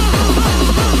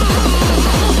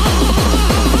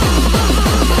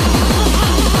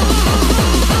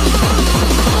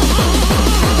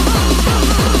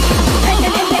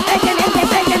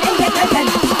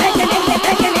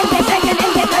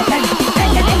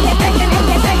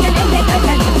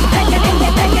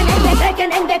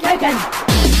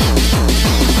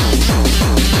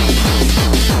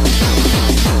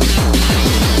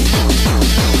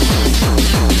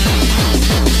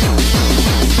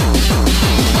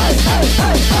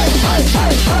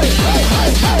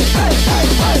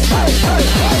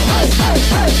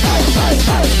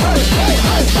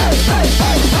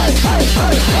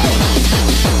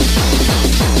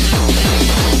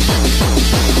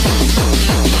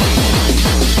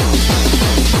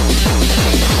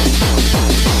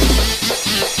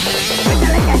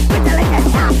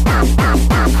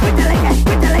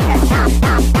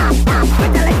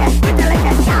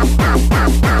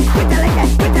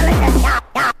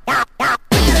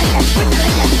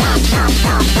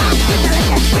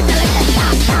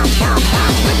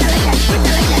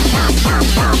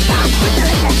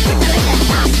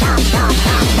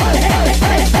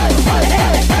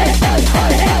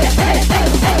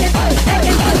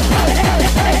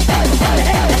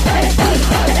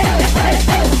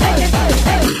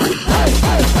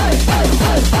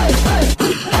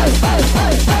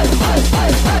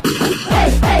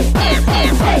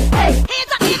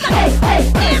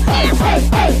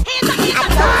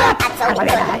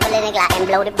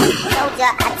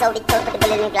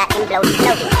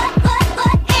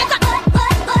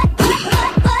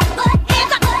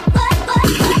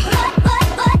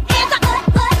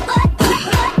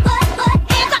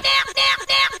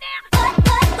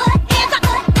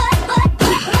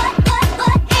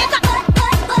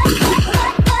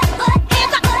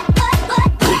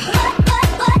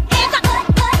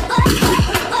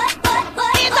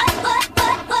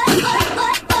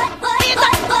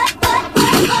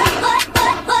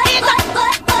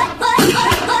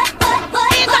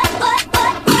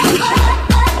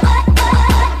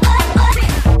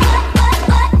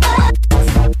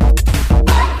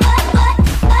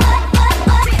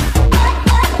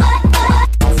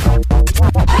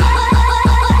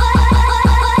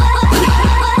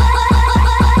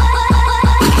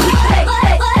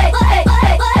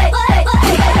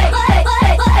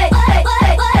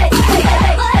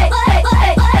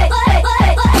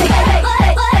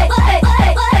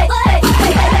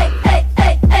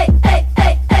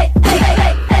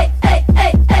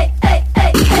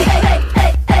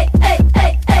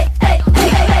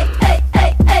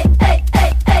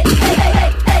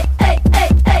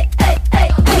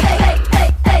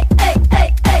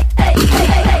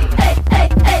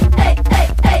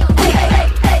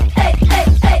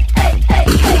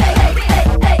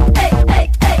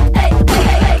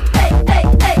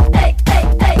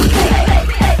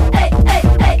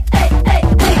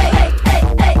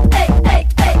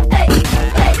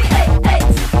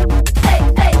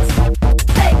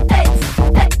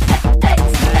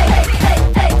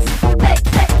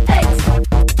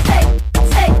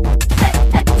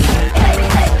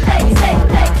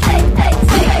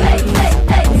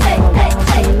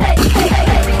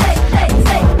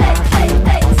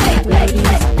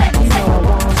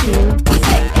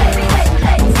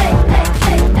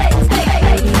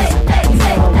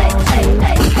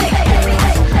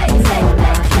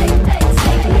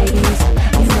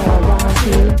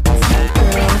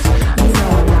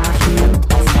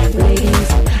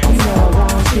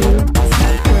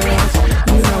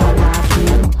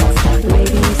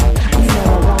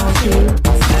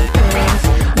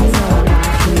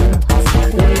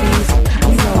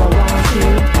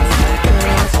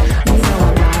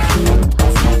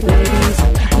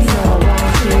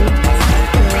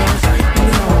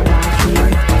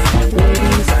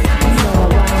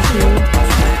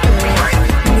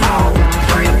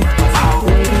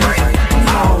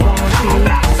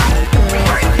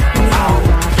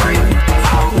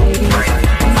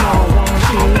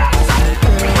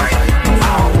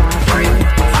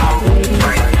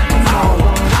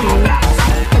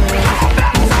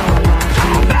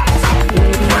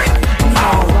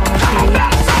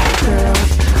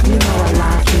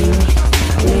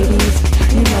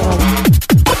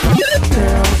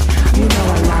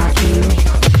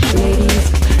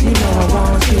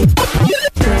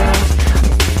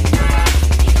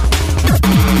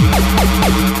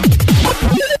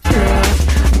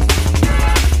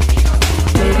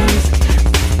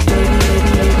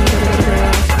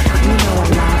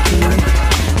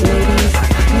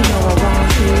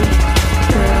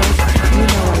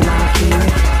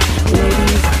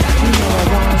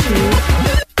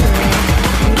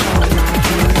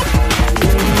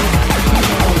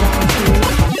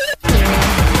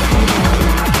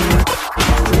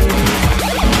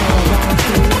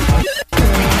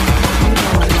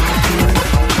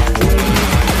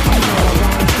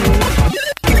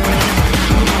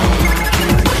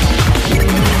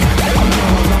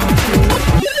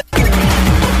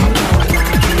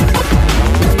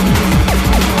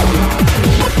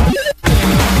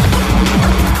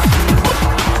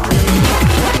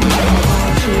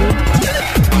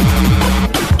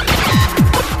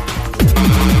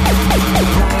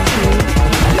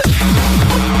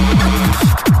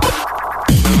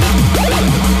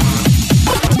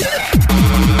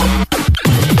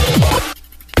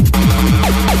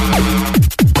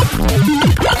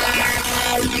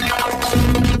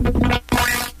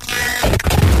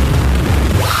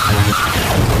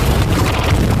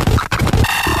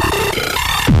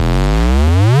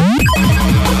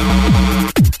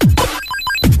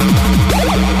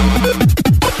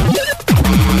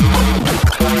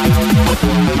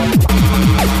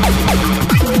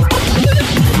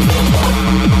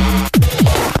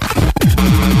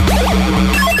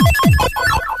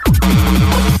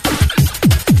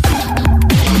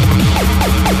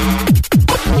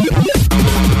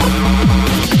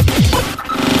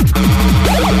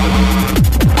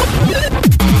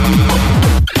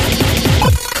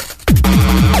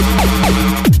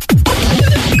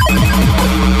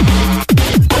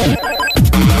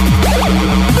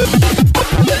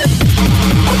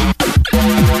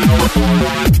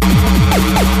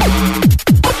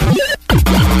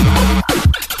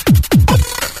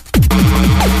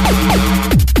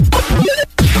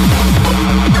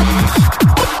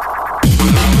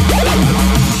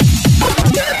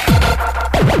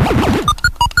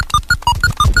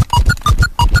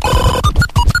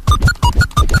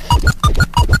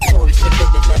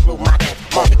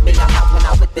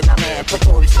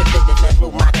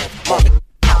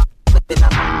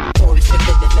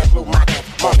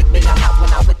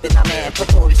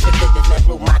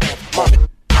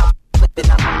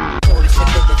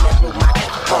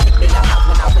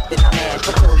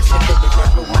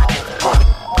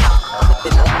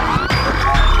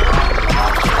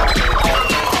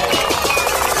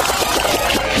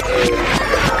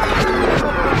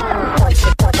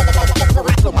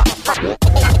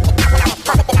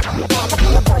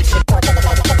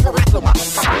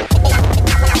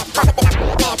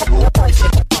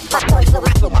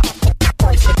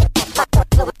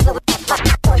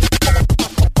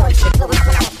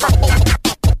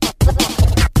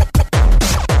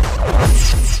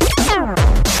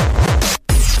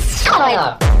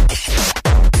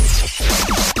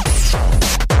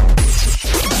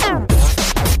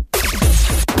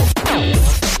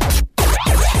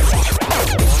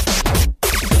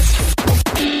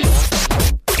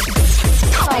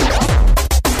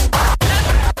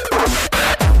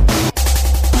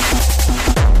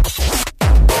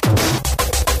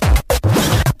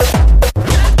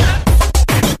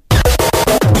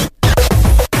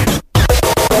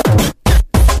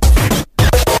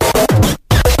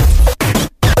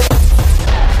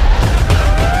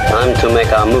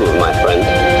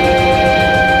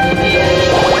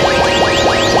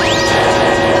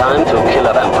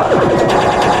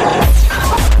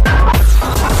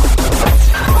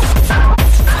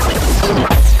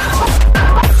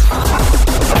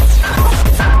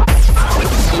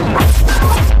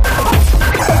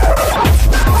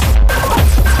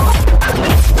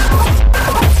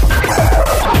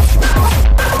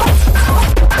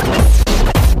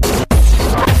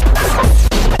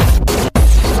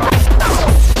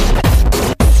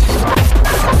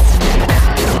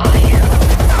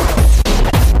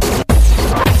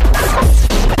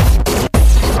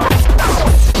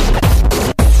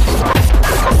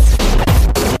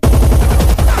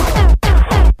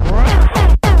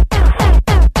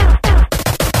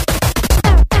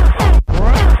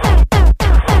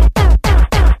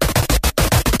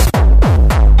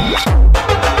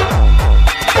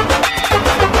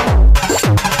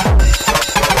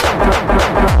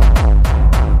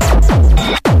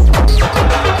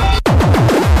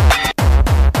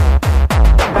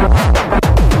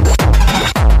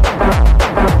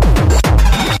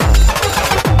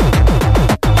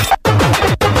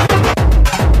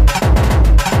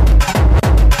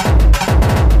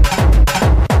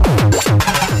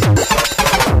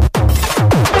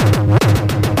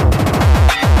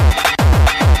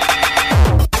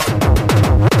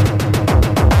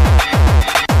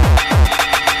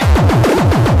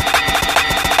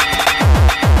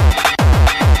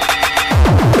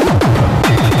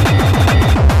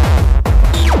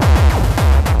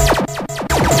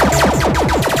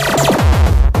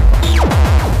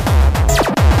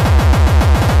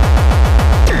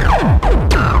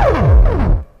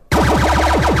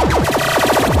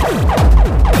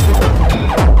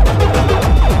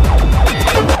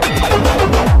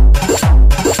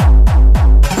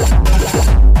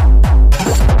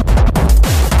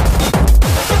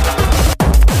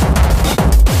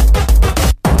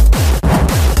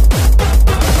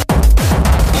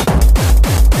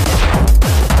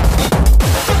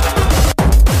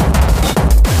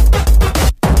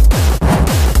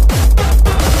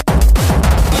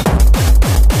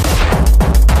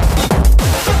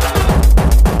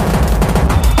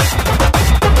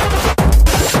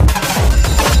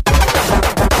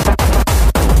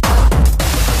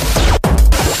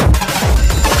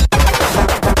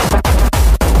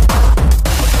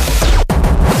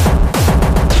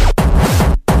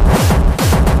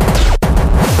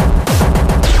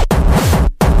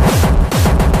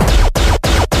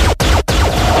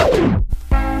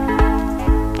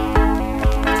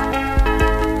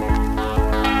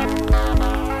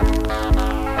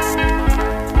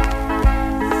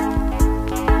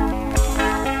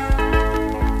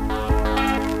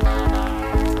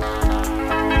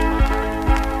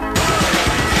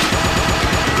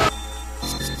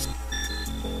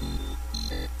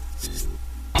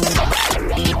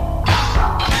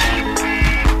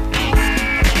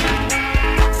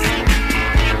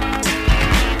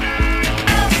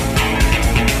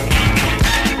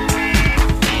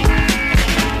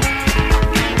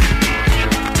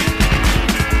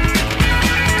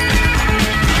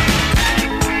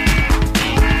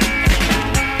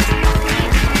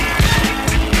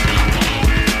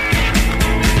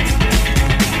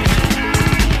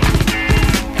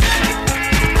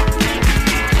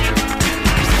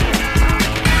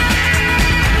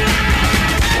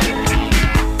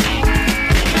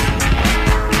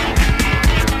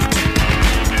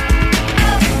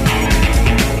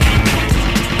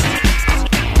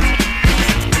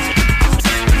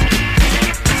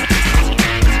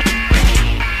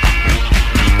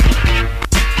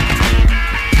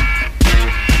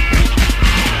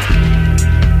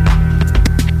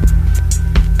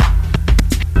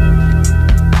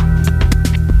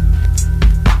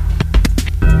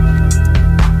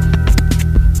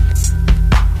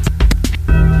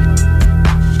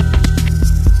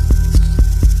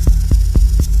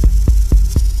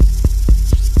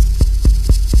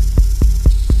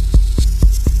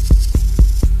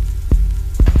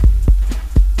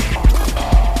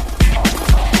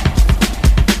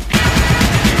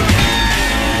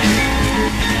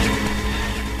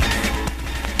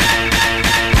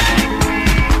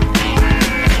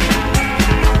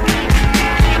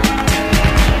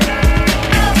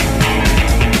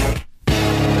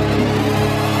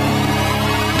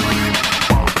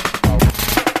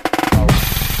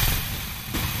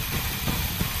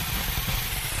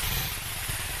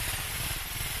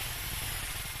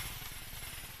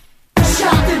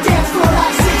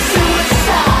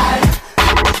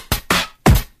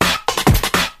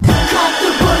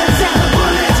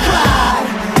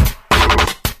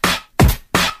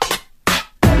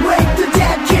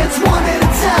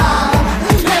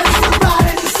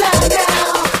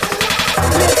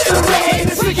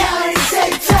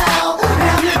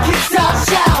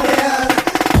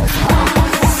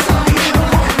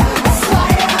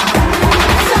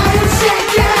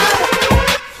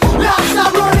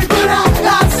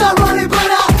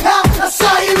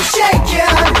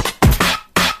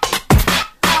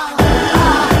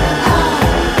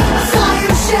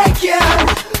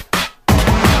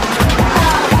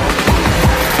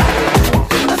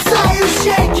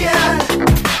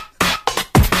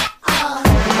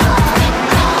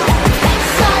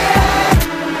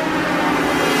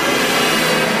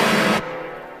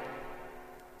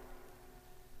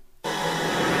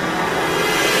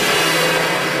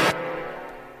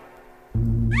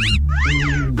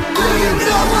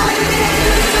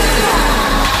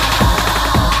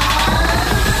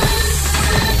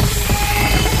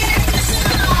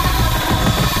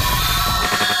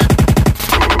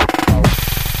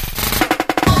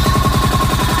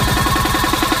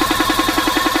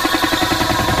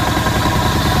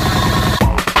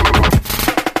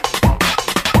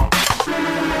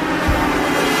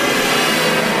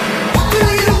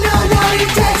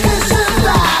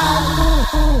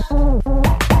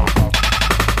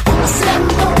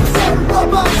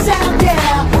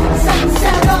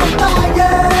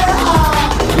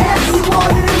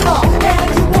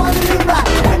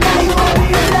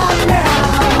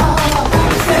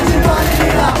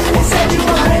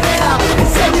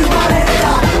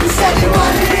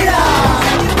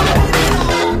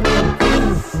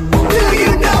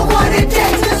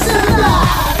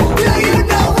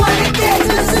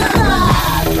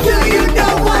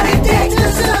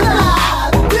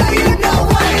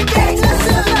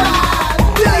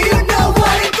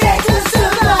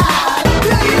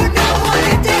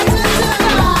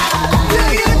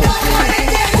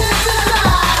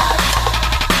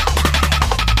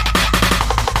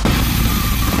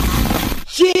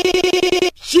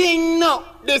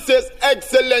 This is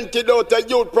Excellent Idota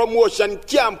Youth Promotion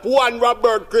Camp 1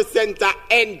 Robert Crescenta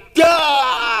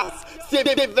endorse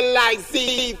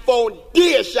Civilized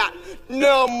Foundation.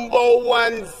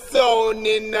 #1 sound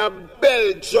in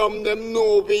Belgium, the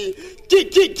movie.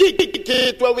 Kick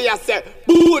it where we are set.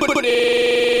 Booty.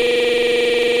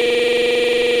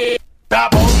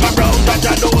 Tap on my brown, that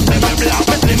I don't say me black,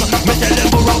 me slim. Me tell them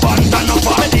for a band and no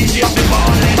for me DJ fi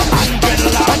ballin'. And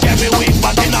dreadlock every week,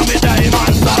 but inna me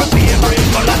diamonds. My favorite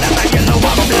color that a yellow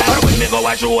and black. When me go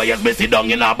a show, yes me sit down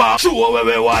in a bar. Show where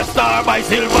we was star by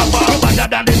silver bar. Better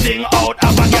than the thing out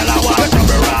of a gyal a walk. You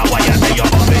trouble raw, why you say you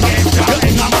up against ya? You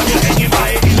hang a man, you hanging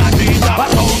by in a tree top. But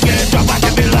don't get drop and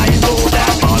civilize so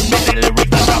that man. Me the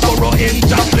lyrics that a burrow in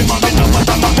top. Me man me no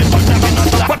butter, man me punch me no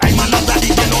slap. But I'm a not daddy,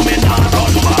 you know me not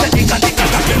run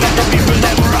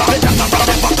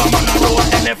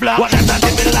back. What is a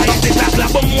civilized, it's a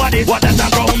slap, boom, what is? What is a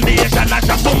foundation, a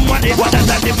shop, boom, what is? What is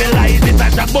a civilized, it's a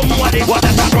shop, boom, what is? What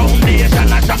is a foundation,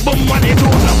 a shop, boom, what is? Two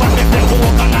of us, if they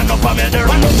walk and enough of me, they're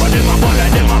one up for them, a ball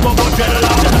like them, a bubble shell,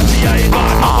 a CIA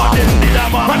guard, no for them, did a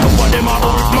man, one up for them, a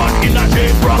horseman, in a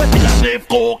shape rock, but still a slave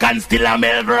coke and still a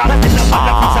melt rock, still a bag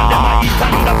of fish and them a eat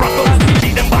and the rock,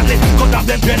 see them badly, cut off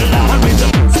them dreadlock, and with them,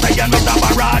 stay and with a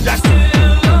barrage,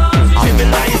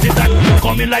 civilized is that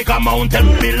coming like a mountain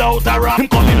below the rock. I'm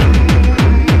coming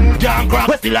can't crack,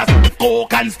 but still a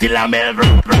coke and still a melt.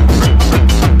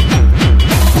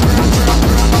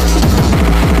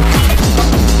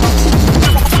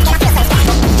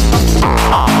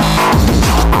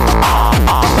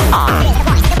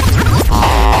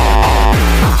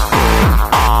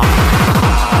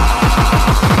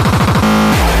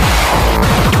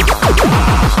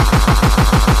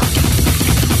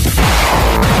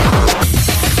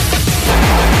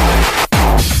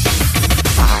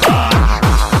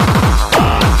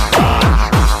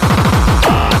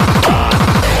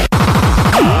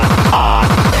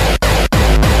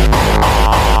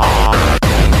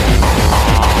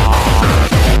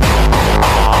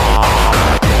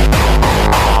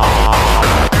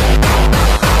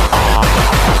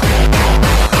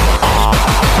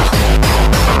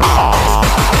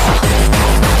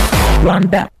 Run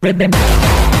that rhythm.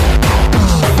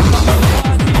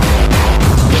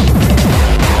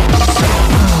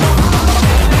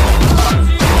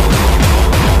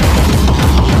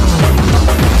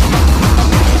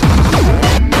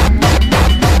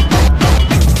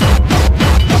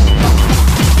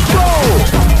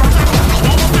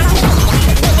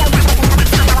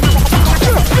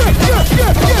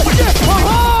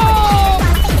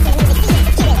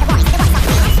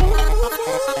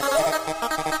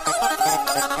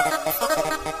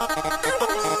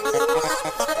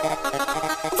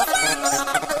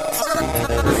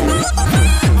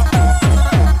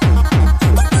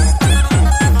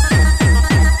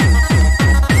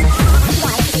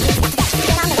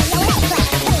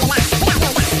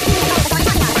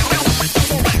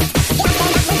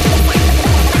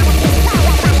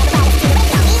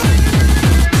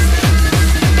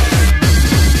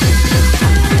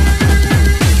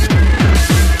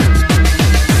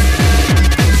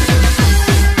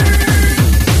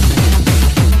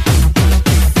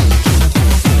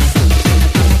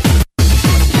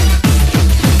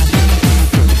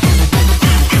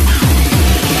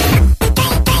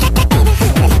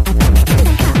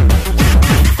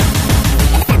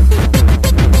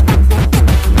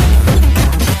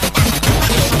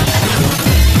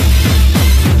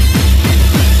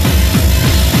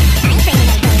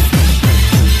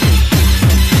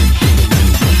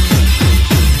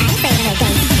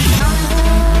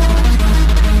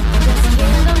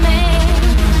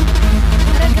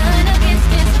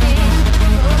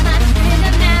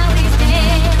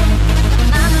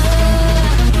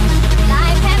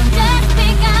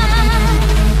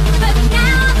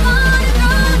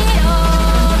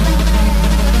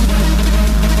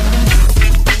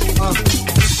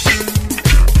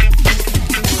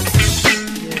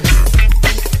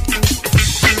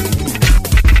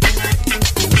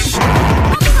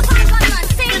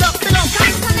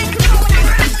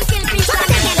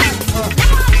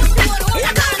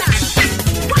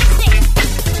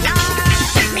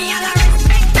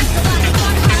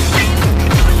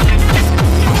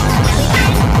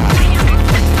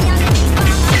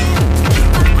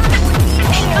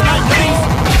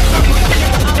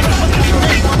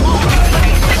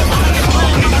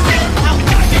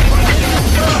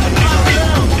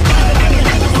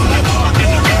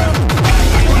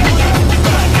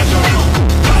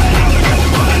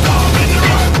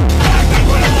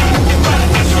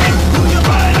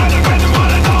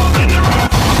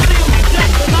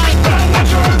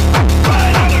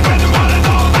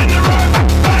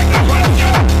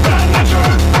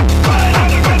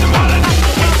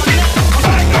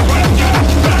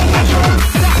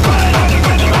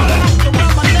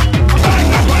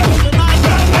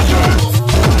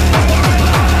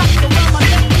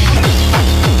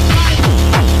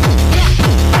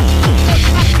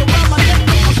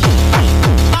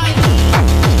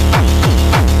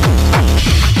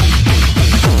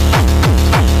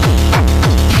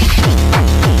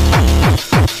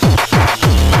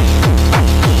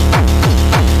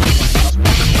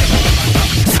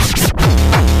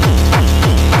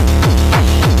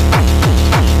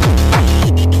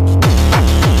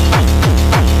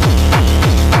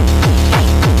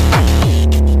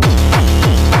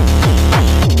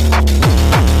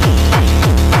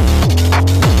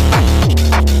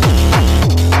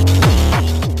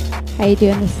 How you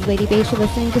doing? This is Lady Bass. You're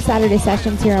listening to Saturday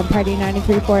Sessions here on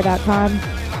Party934.com.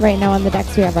 Right now on the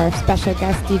decks we have our special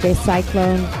guest, DJ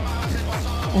Cyclone.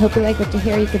 I hope you like what you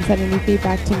hear. You can send any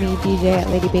feedback to me,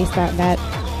 dj@ladybass.net.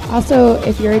 Also,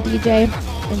 if you're a DJ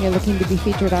and you're looking to be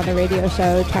featured on a radio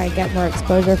show, try and get more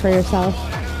exposure for yourself,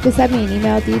 just send me an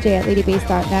email,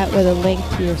 dj@ladybass.net, with a link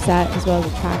to your set as well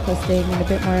as a track listing and a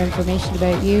bit more information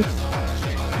about you.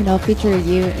 And I'll feature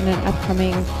you in an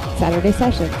upcoming Saturday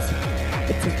Sessions.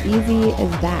 It's as easy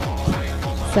as that.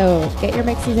 So get your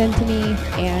mixes into me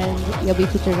and you'll be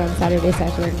featured on Saturday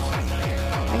Sessions.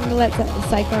 I'm going to let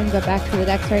Cyclone go back to the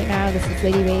decks right now. This is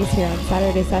Lady Bass here on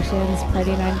Saturday Sessions,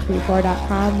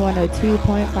 Party934.com,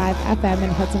 102.5 FM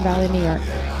in Hudson Valley, New York.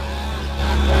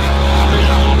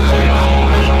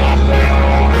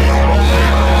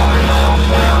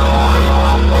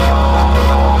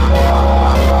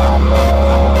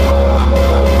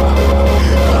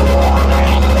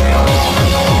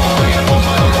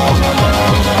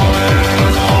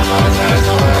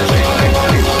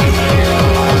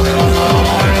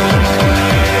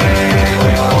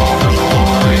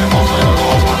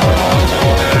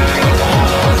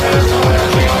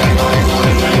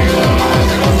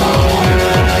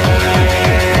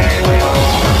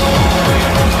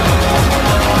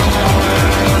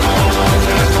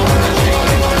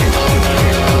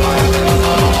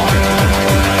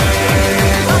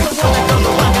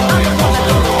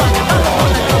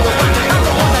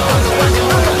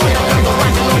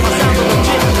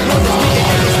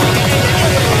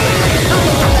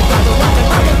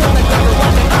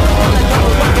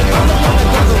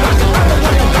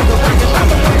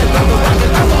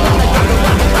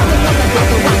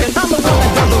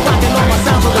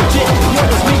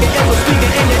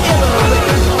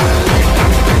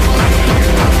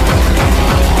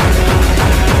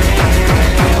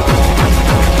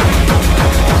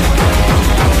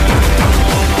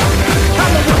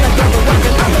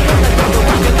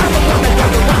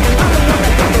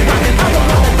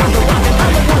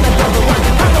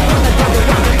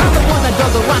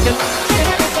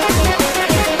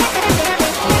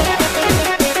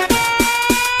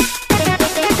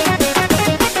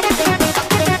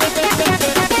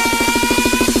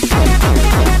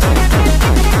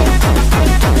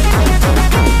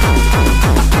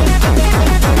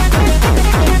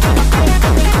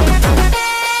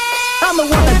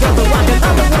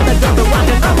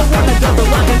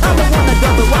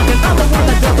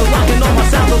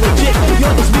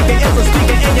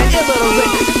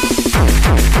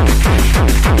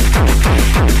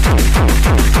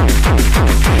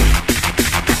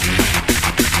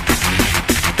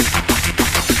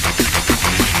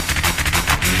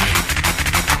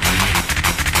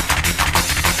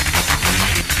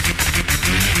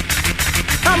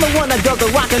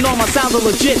 And all my sounds are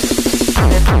legit.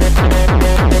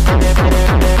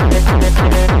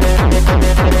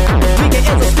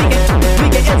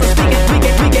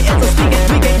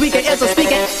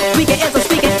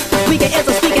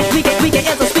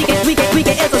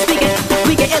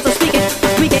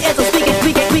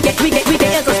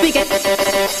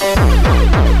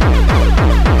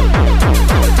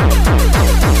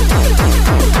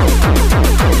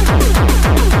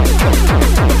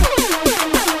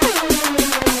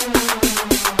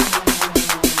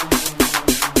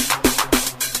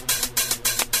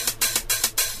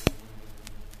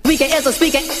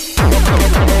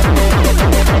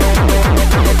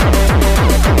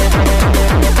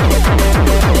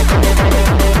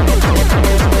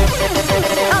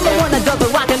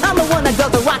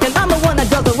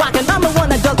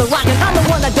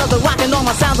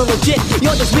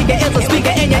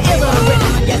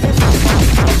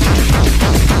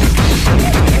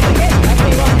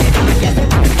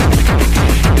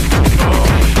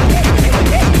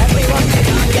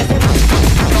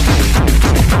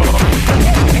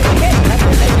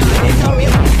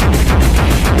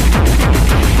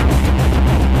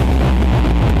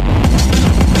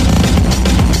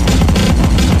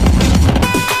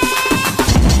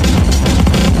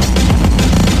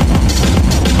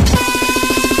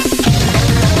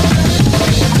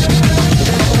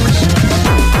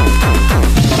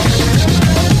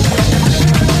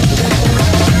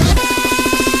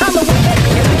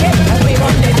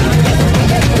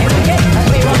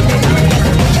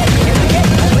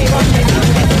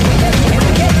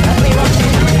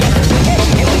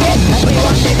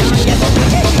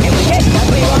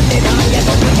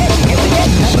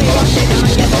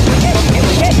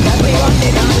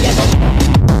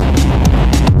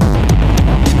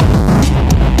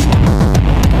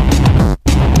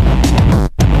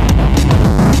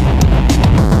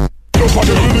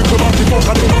 lyrical party fuck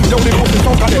of them. Yo, the pussy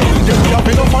suck of them. Yeah, we have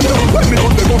enough of them. When me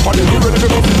gun them up for them, we ready to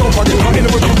bust it up again. And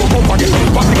anyway, we go up again.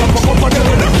 Party gun fuck up again.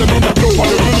 Them in the club for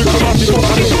them. Lyrical party fuck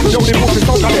of them. Yo, the pussy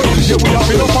suck of them. Yeah, we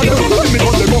have enough of them. When me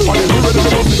gun them up for them, we ready to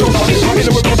bust it up again. And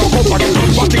anyway, we go up again.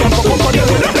 Party gun fuck up again.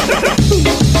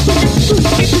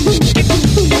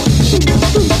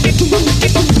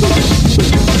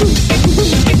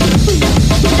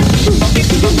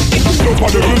 For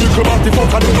the lyrical party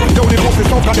fuck of them. Yo, the pussy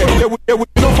suck of them. Yeah, we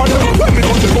enough of them. When me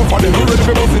gun them up for them, we ready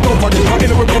to bust it up again. And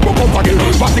anyway, we go up again.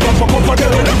 Party gun fuck up again.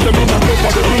 Them in the club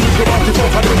for the lyrical party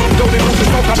fuck of them. Yo, the pussy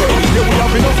suck of them. Yeah, we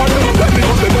have enough of them. When me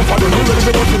gun them up for them, we ready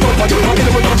to bust it up again. And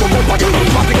anyway, we go up again.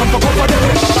 Party gun fuck up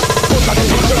again. Fuck of them.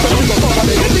 Just them in the fuck of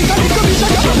them. They think I need to be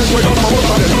shut up. And we don't know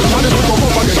what of them. And we go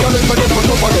up again. Y'all ain't forget for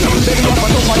no again. They ain't up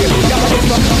and up again. Y'all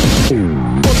ain't up.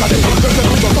 Fuck of them. Just them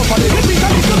in the fuck of them. They think I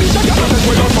need to be shut up. And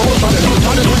we don't know what of them.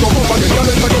 And we go up again. Y'all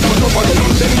ain't forget for no again.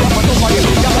 They ain't up and up again.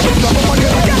 Y'all ain't up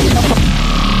again.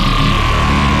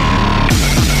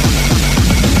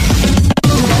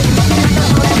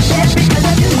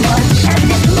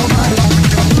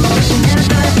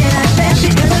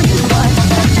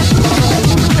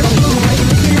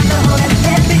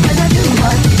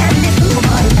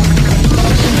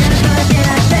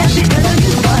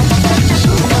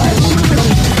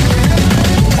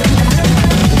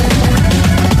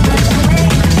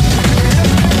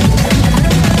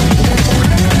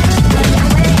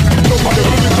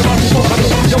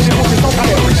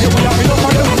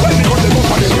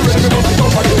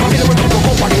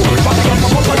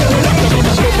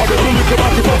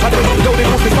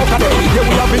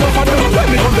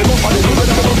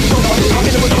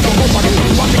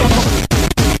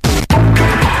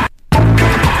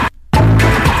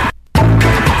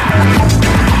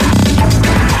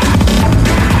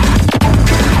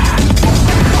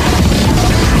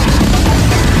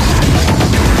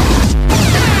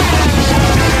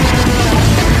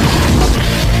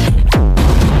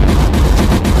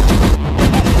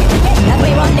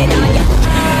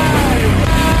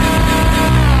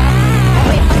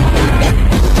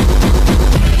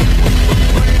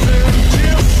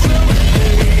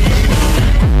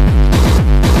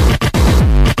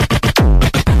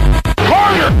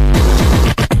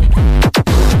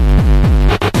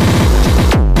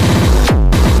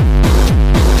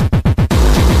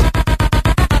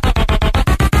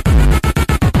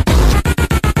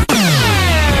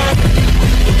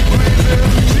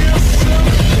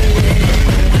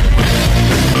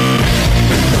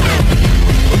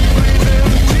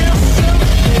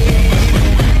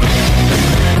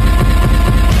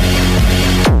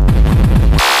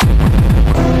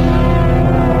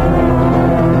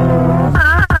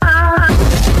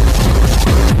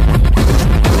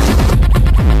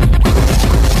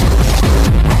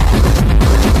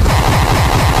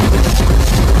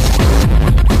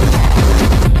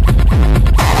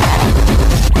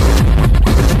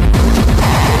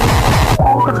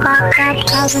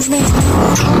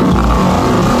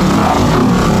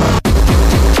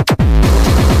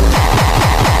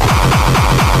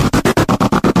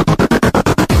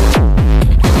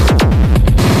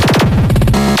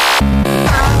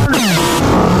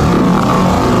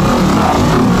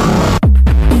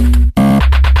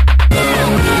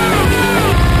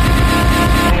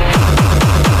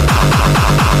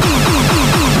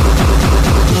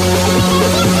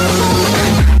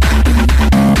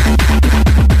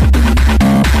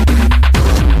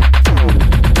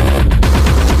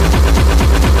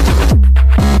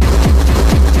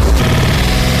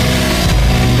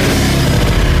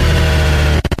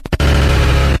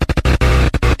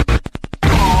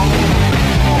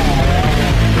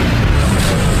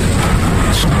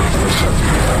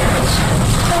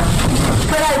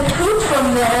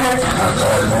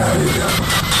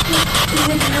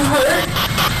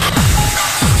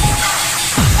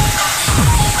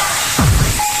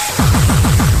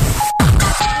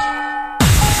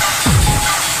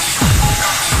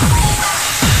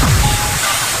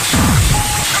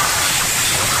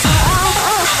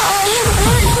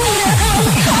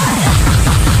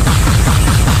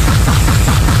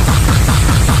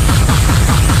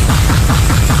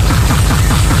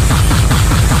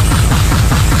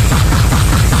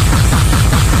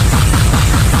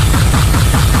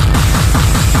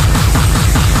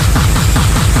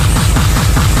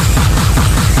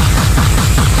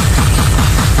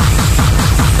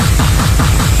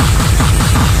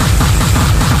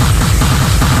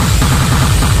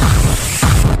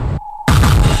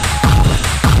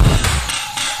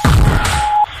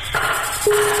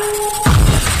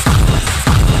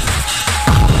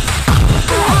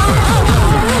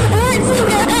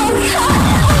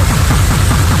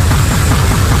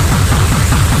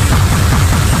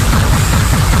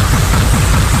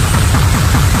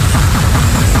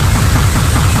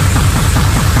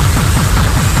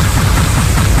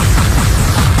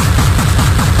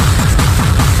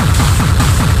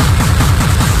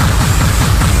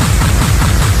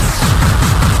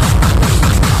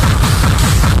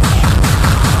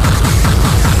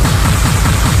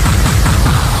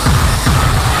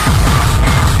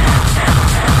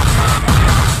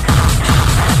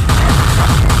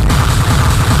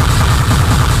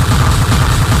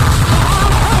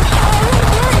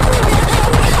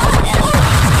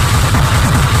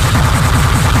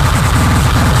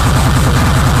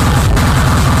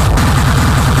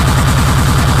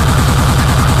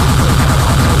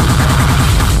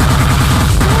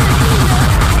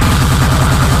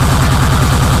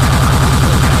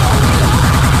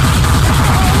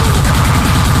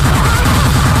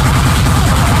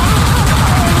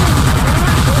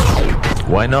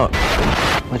 Why not?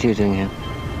 What are you doing here?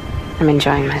 I'm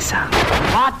enjoying myself.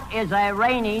 What is a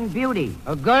reigning beauty?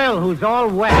 A girl who's all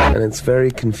wet. And it's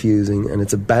very confusing, and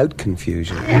it's about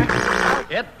confusion.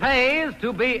 It pays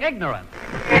to be ignorant.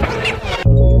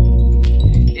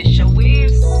 It's your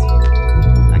waves.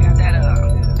 I got that,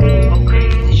 old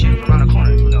crazy shit from around the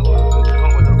corner. You know,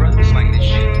 going with the brother was slanging this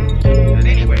shit. But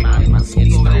anyway,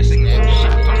 you over there singing some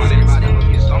shit. Talking about everybody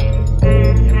must get stoned.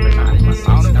 Everybody must get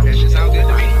stoned. That shit sound good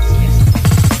to me.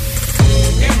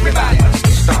 Everybody must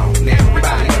get stoned.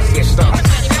 Everybody must get stoned.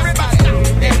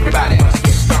 Everybody must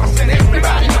get stoned. And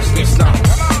everybody must get stoned.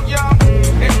 Come on, y'all.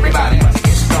 Everybody must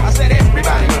get stoned. I said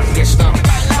everybody must get stoned.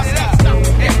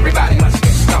 Everybody must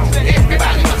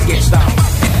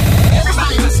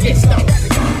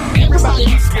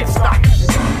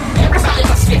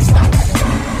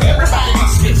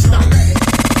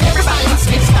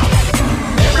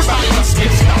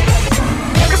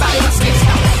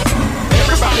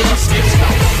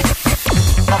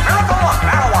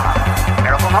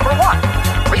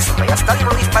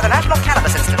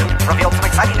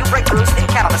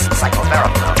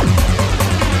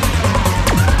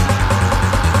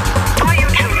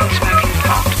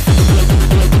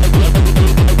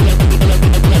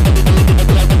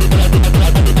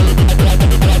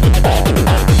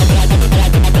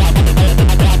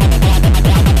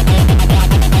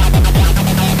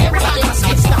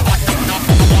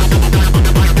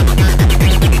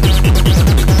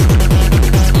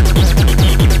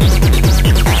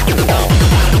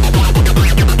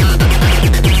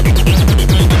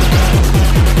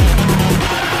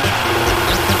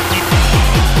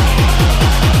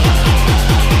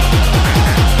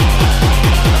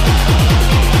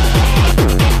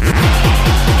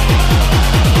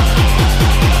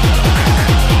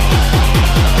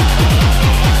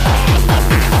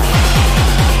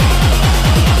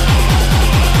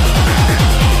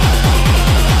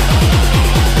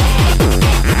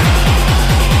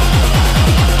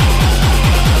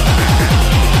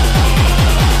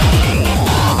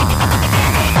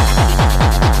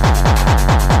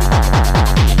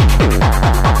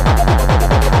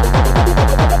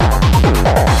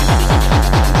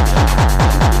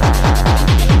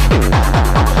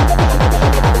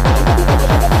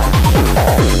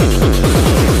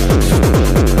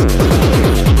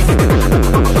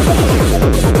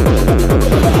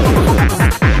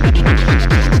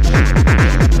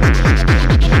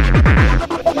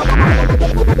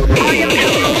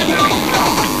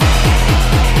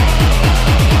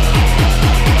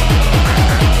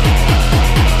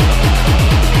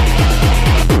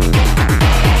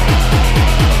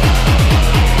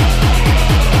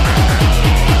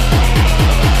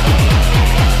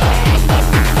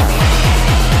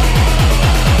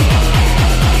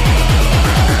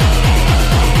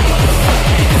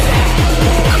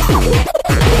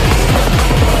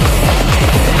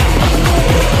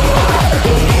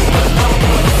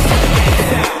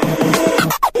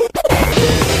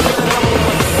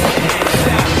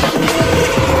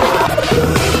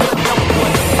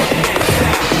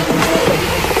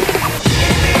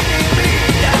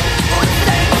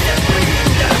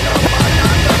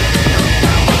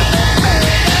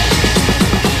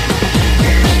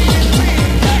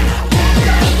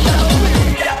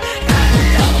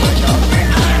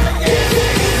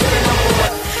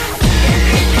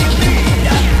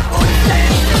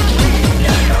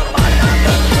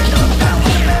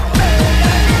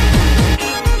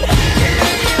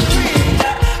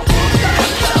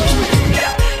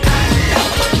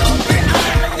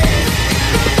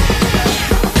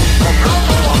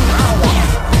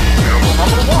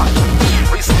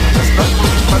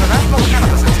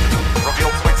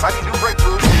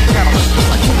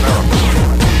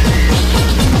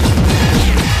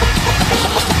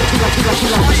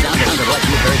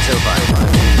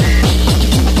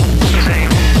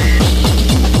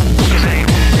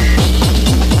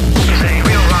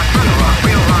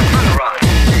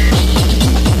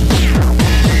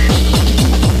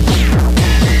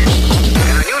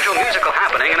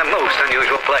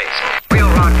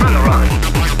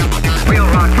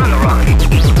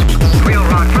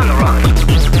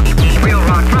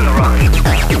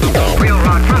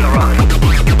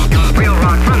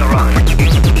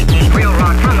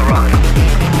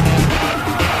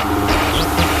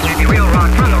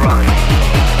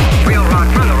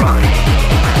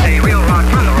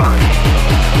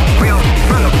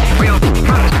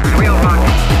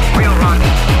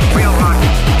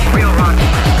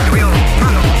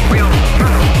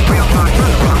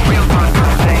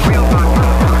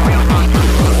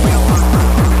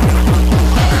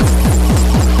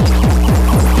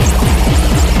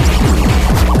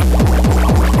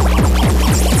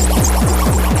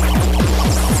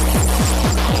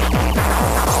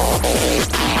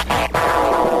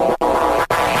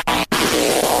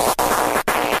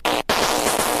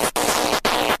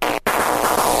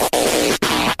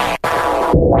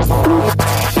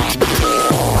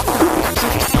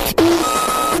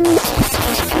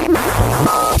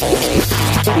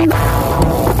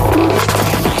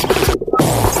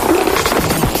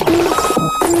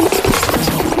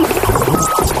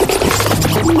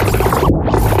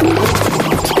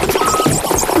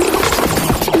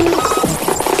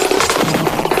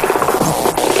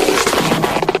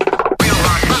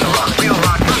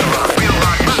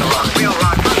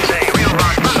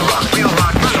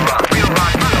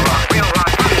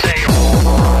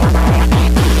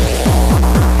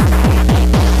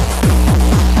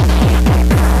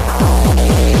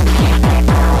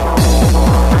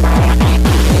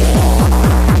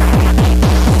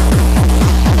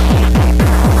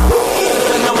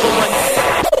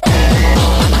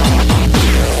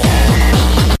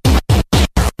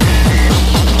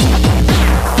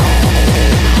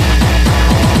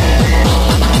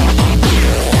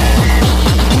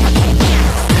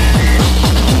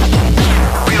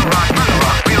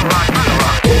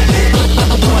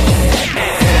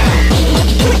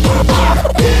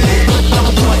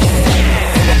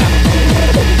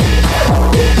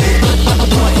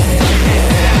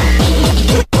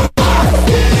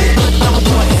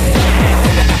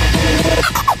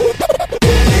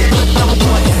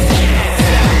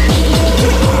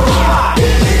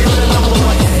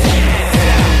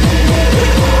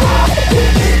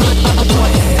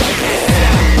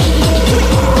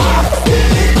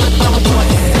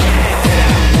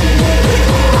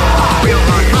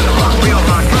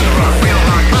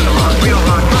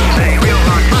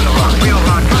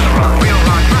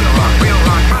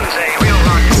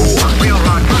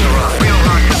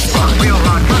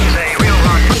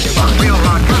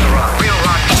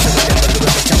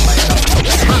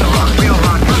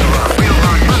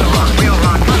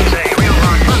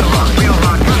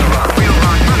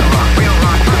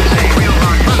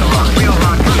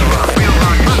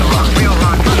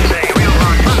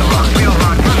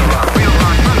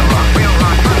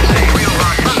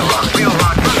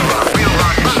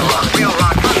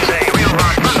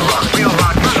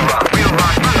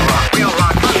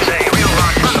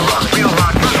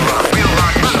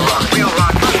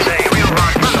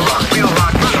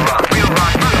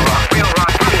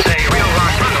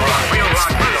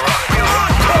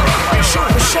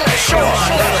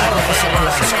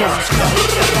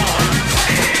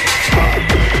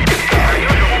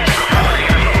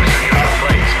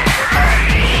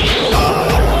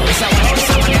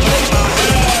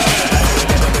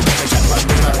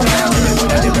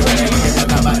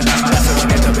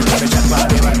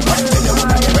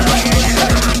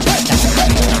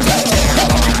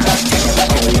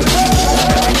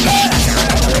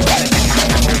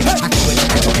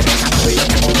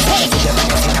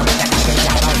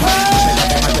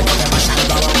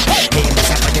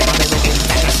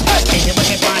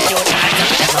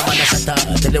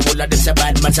Tell the whole of this a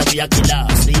bad man, so we a killer.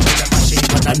 Sleep in the machine,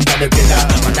 but under the pillar.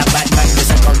 And a bad man, this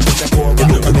a come to the core.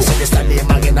 And this a this a name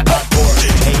again a hardcore.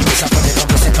 Hey, this a funny come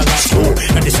to second last school.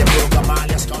 And this a program all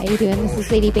your stuff. How you doing? This is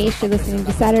Lady Bass. You're listening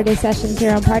to Saturday Sessions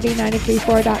here on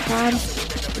Party934.com.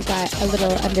 We've got a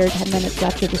little under 10 minutes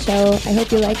left of the show. I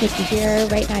hope you like what you hear.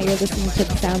 Right now you're listening to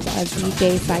the sounds of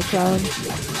DJ Cyclone.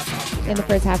 In the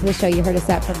first half of the show, you heard a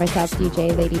set from myself,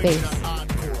 DJ Lady Bass.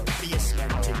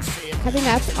 Coming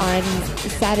up on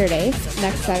Saturday,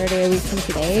 next Saturday, a week from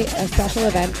today, a special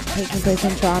event taking place in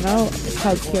Toronto. It's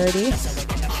called Purity.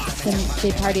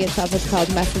 The party itself is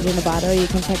called Message in a Bottle. You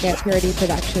can check out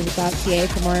purityproductions.ca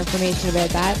for more information about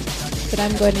that. But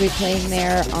I'm going to be playing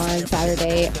there on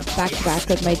Saturday, back-to-back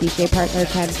with my DJ partner,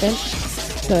 Ken Finch.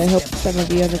 So I hope some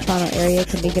of you in the Toronto area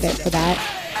can make it out for that.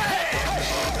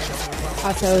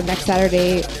 Also, next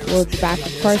Saturday, we'll be back,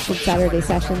 of course, with Saturday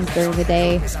sessions during the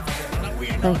day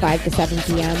from 5 to 7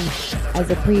 p.m. as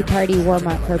a pre-party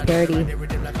warm-up for Purity.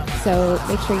 So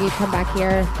make sure you come back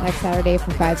here next Saturday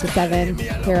from 5 to 7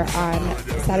 here on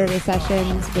Saturday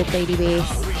Sessions with Lady Bass.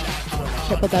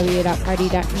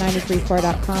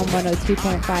 www.party934.com,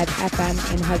 102.5 FM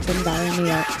in Hudson Valley, New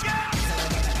York.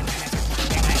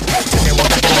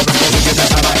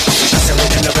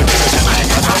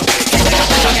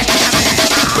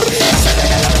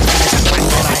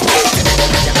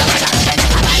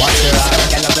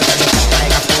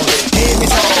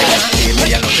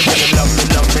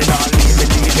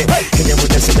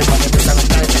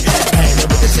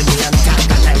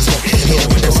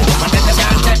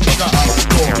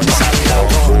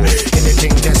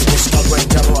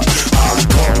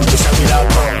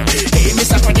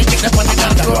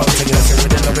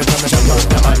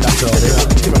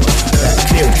 Give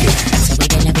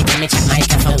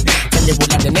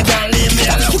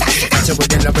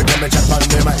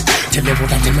you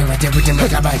got to move it with the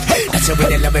megabyte. That's the way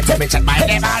they love it to be shot by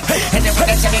the man. And then with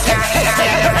the semi-car, it's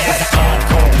a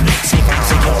hardcore. See from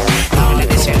zero. All of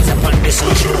this hands up on this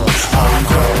issue.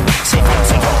 Hardcore. See from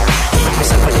zero.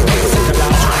 It's up on the way, it's a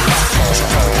large one.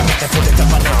 They put it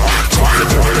up on the wall. Try to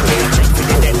do it again, check for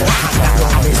the dead. I'm not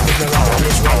going to be sticking around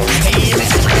this road. Hey,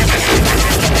 listen to me.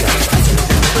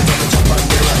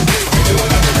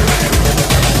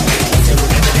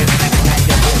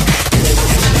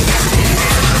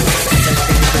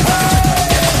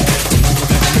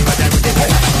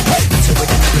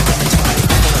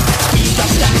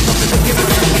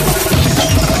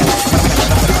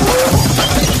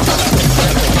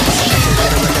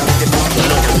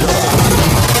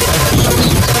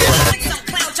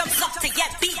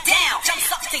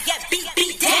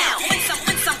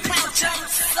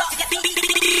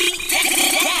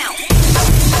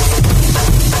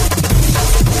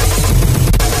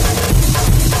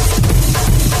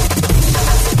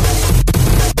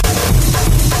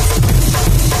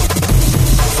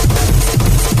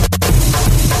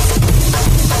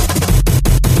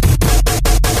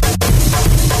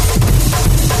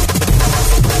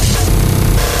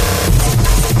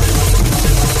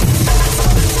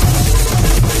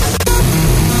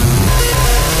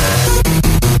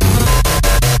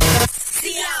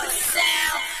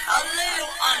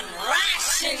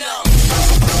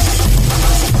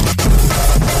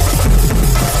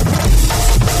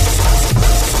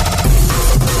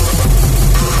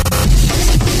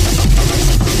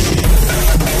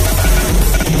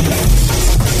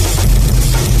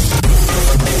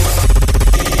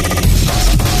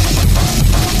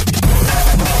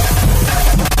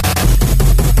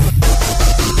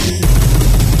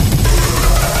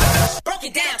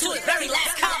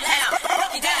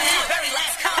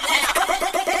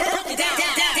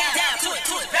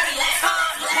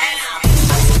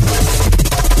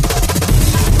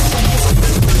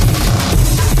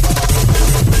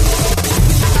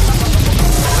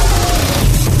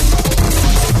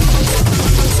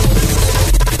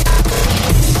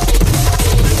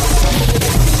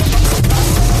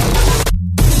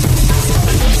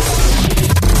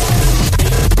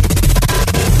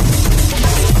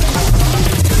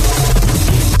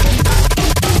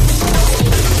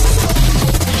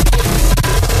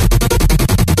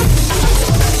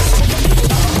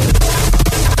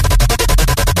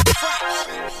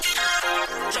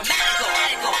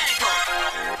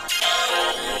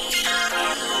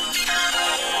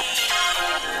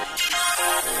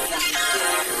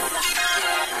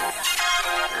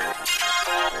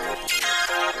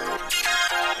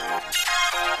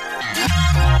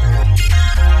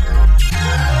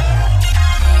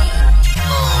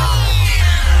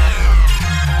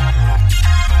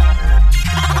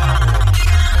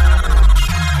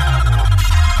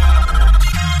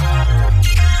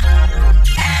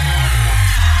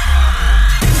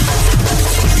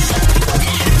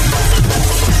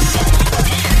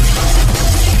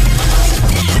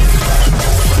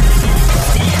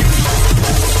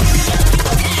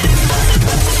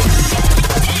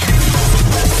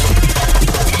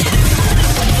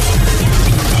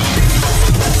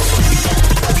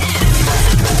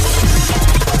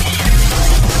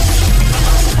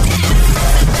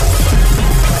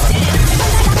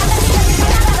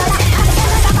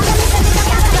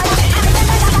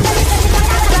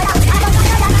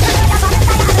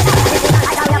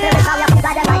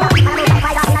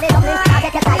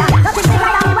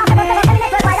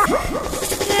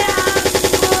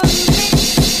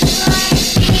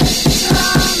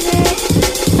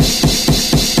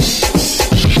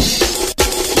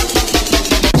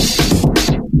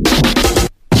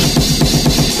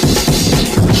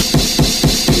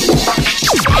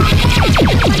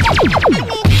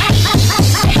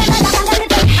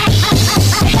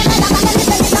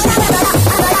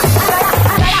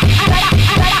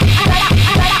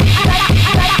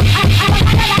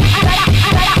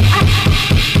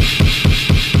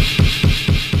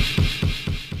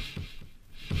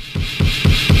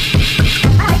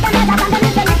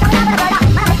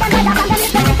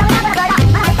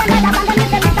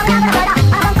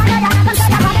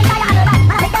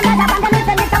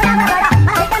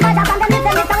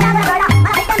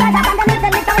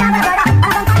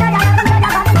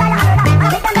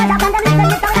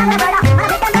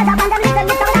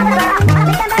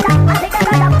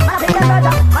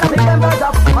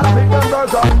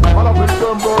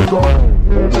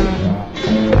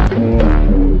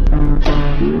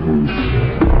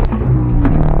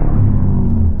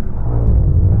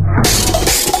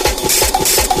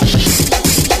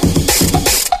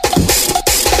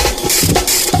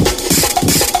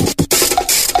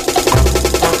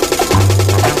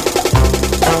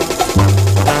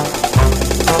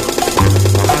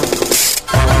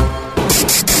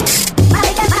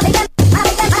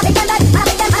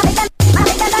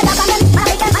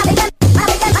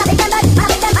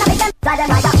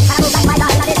 Ride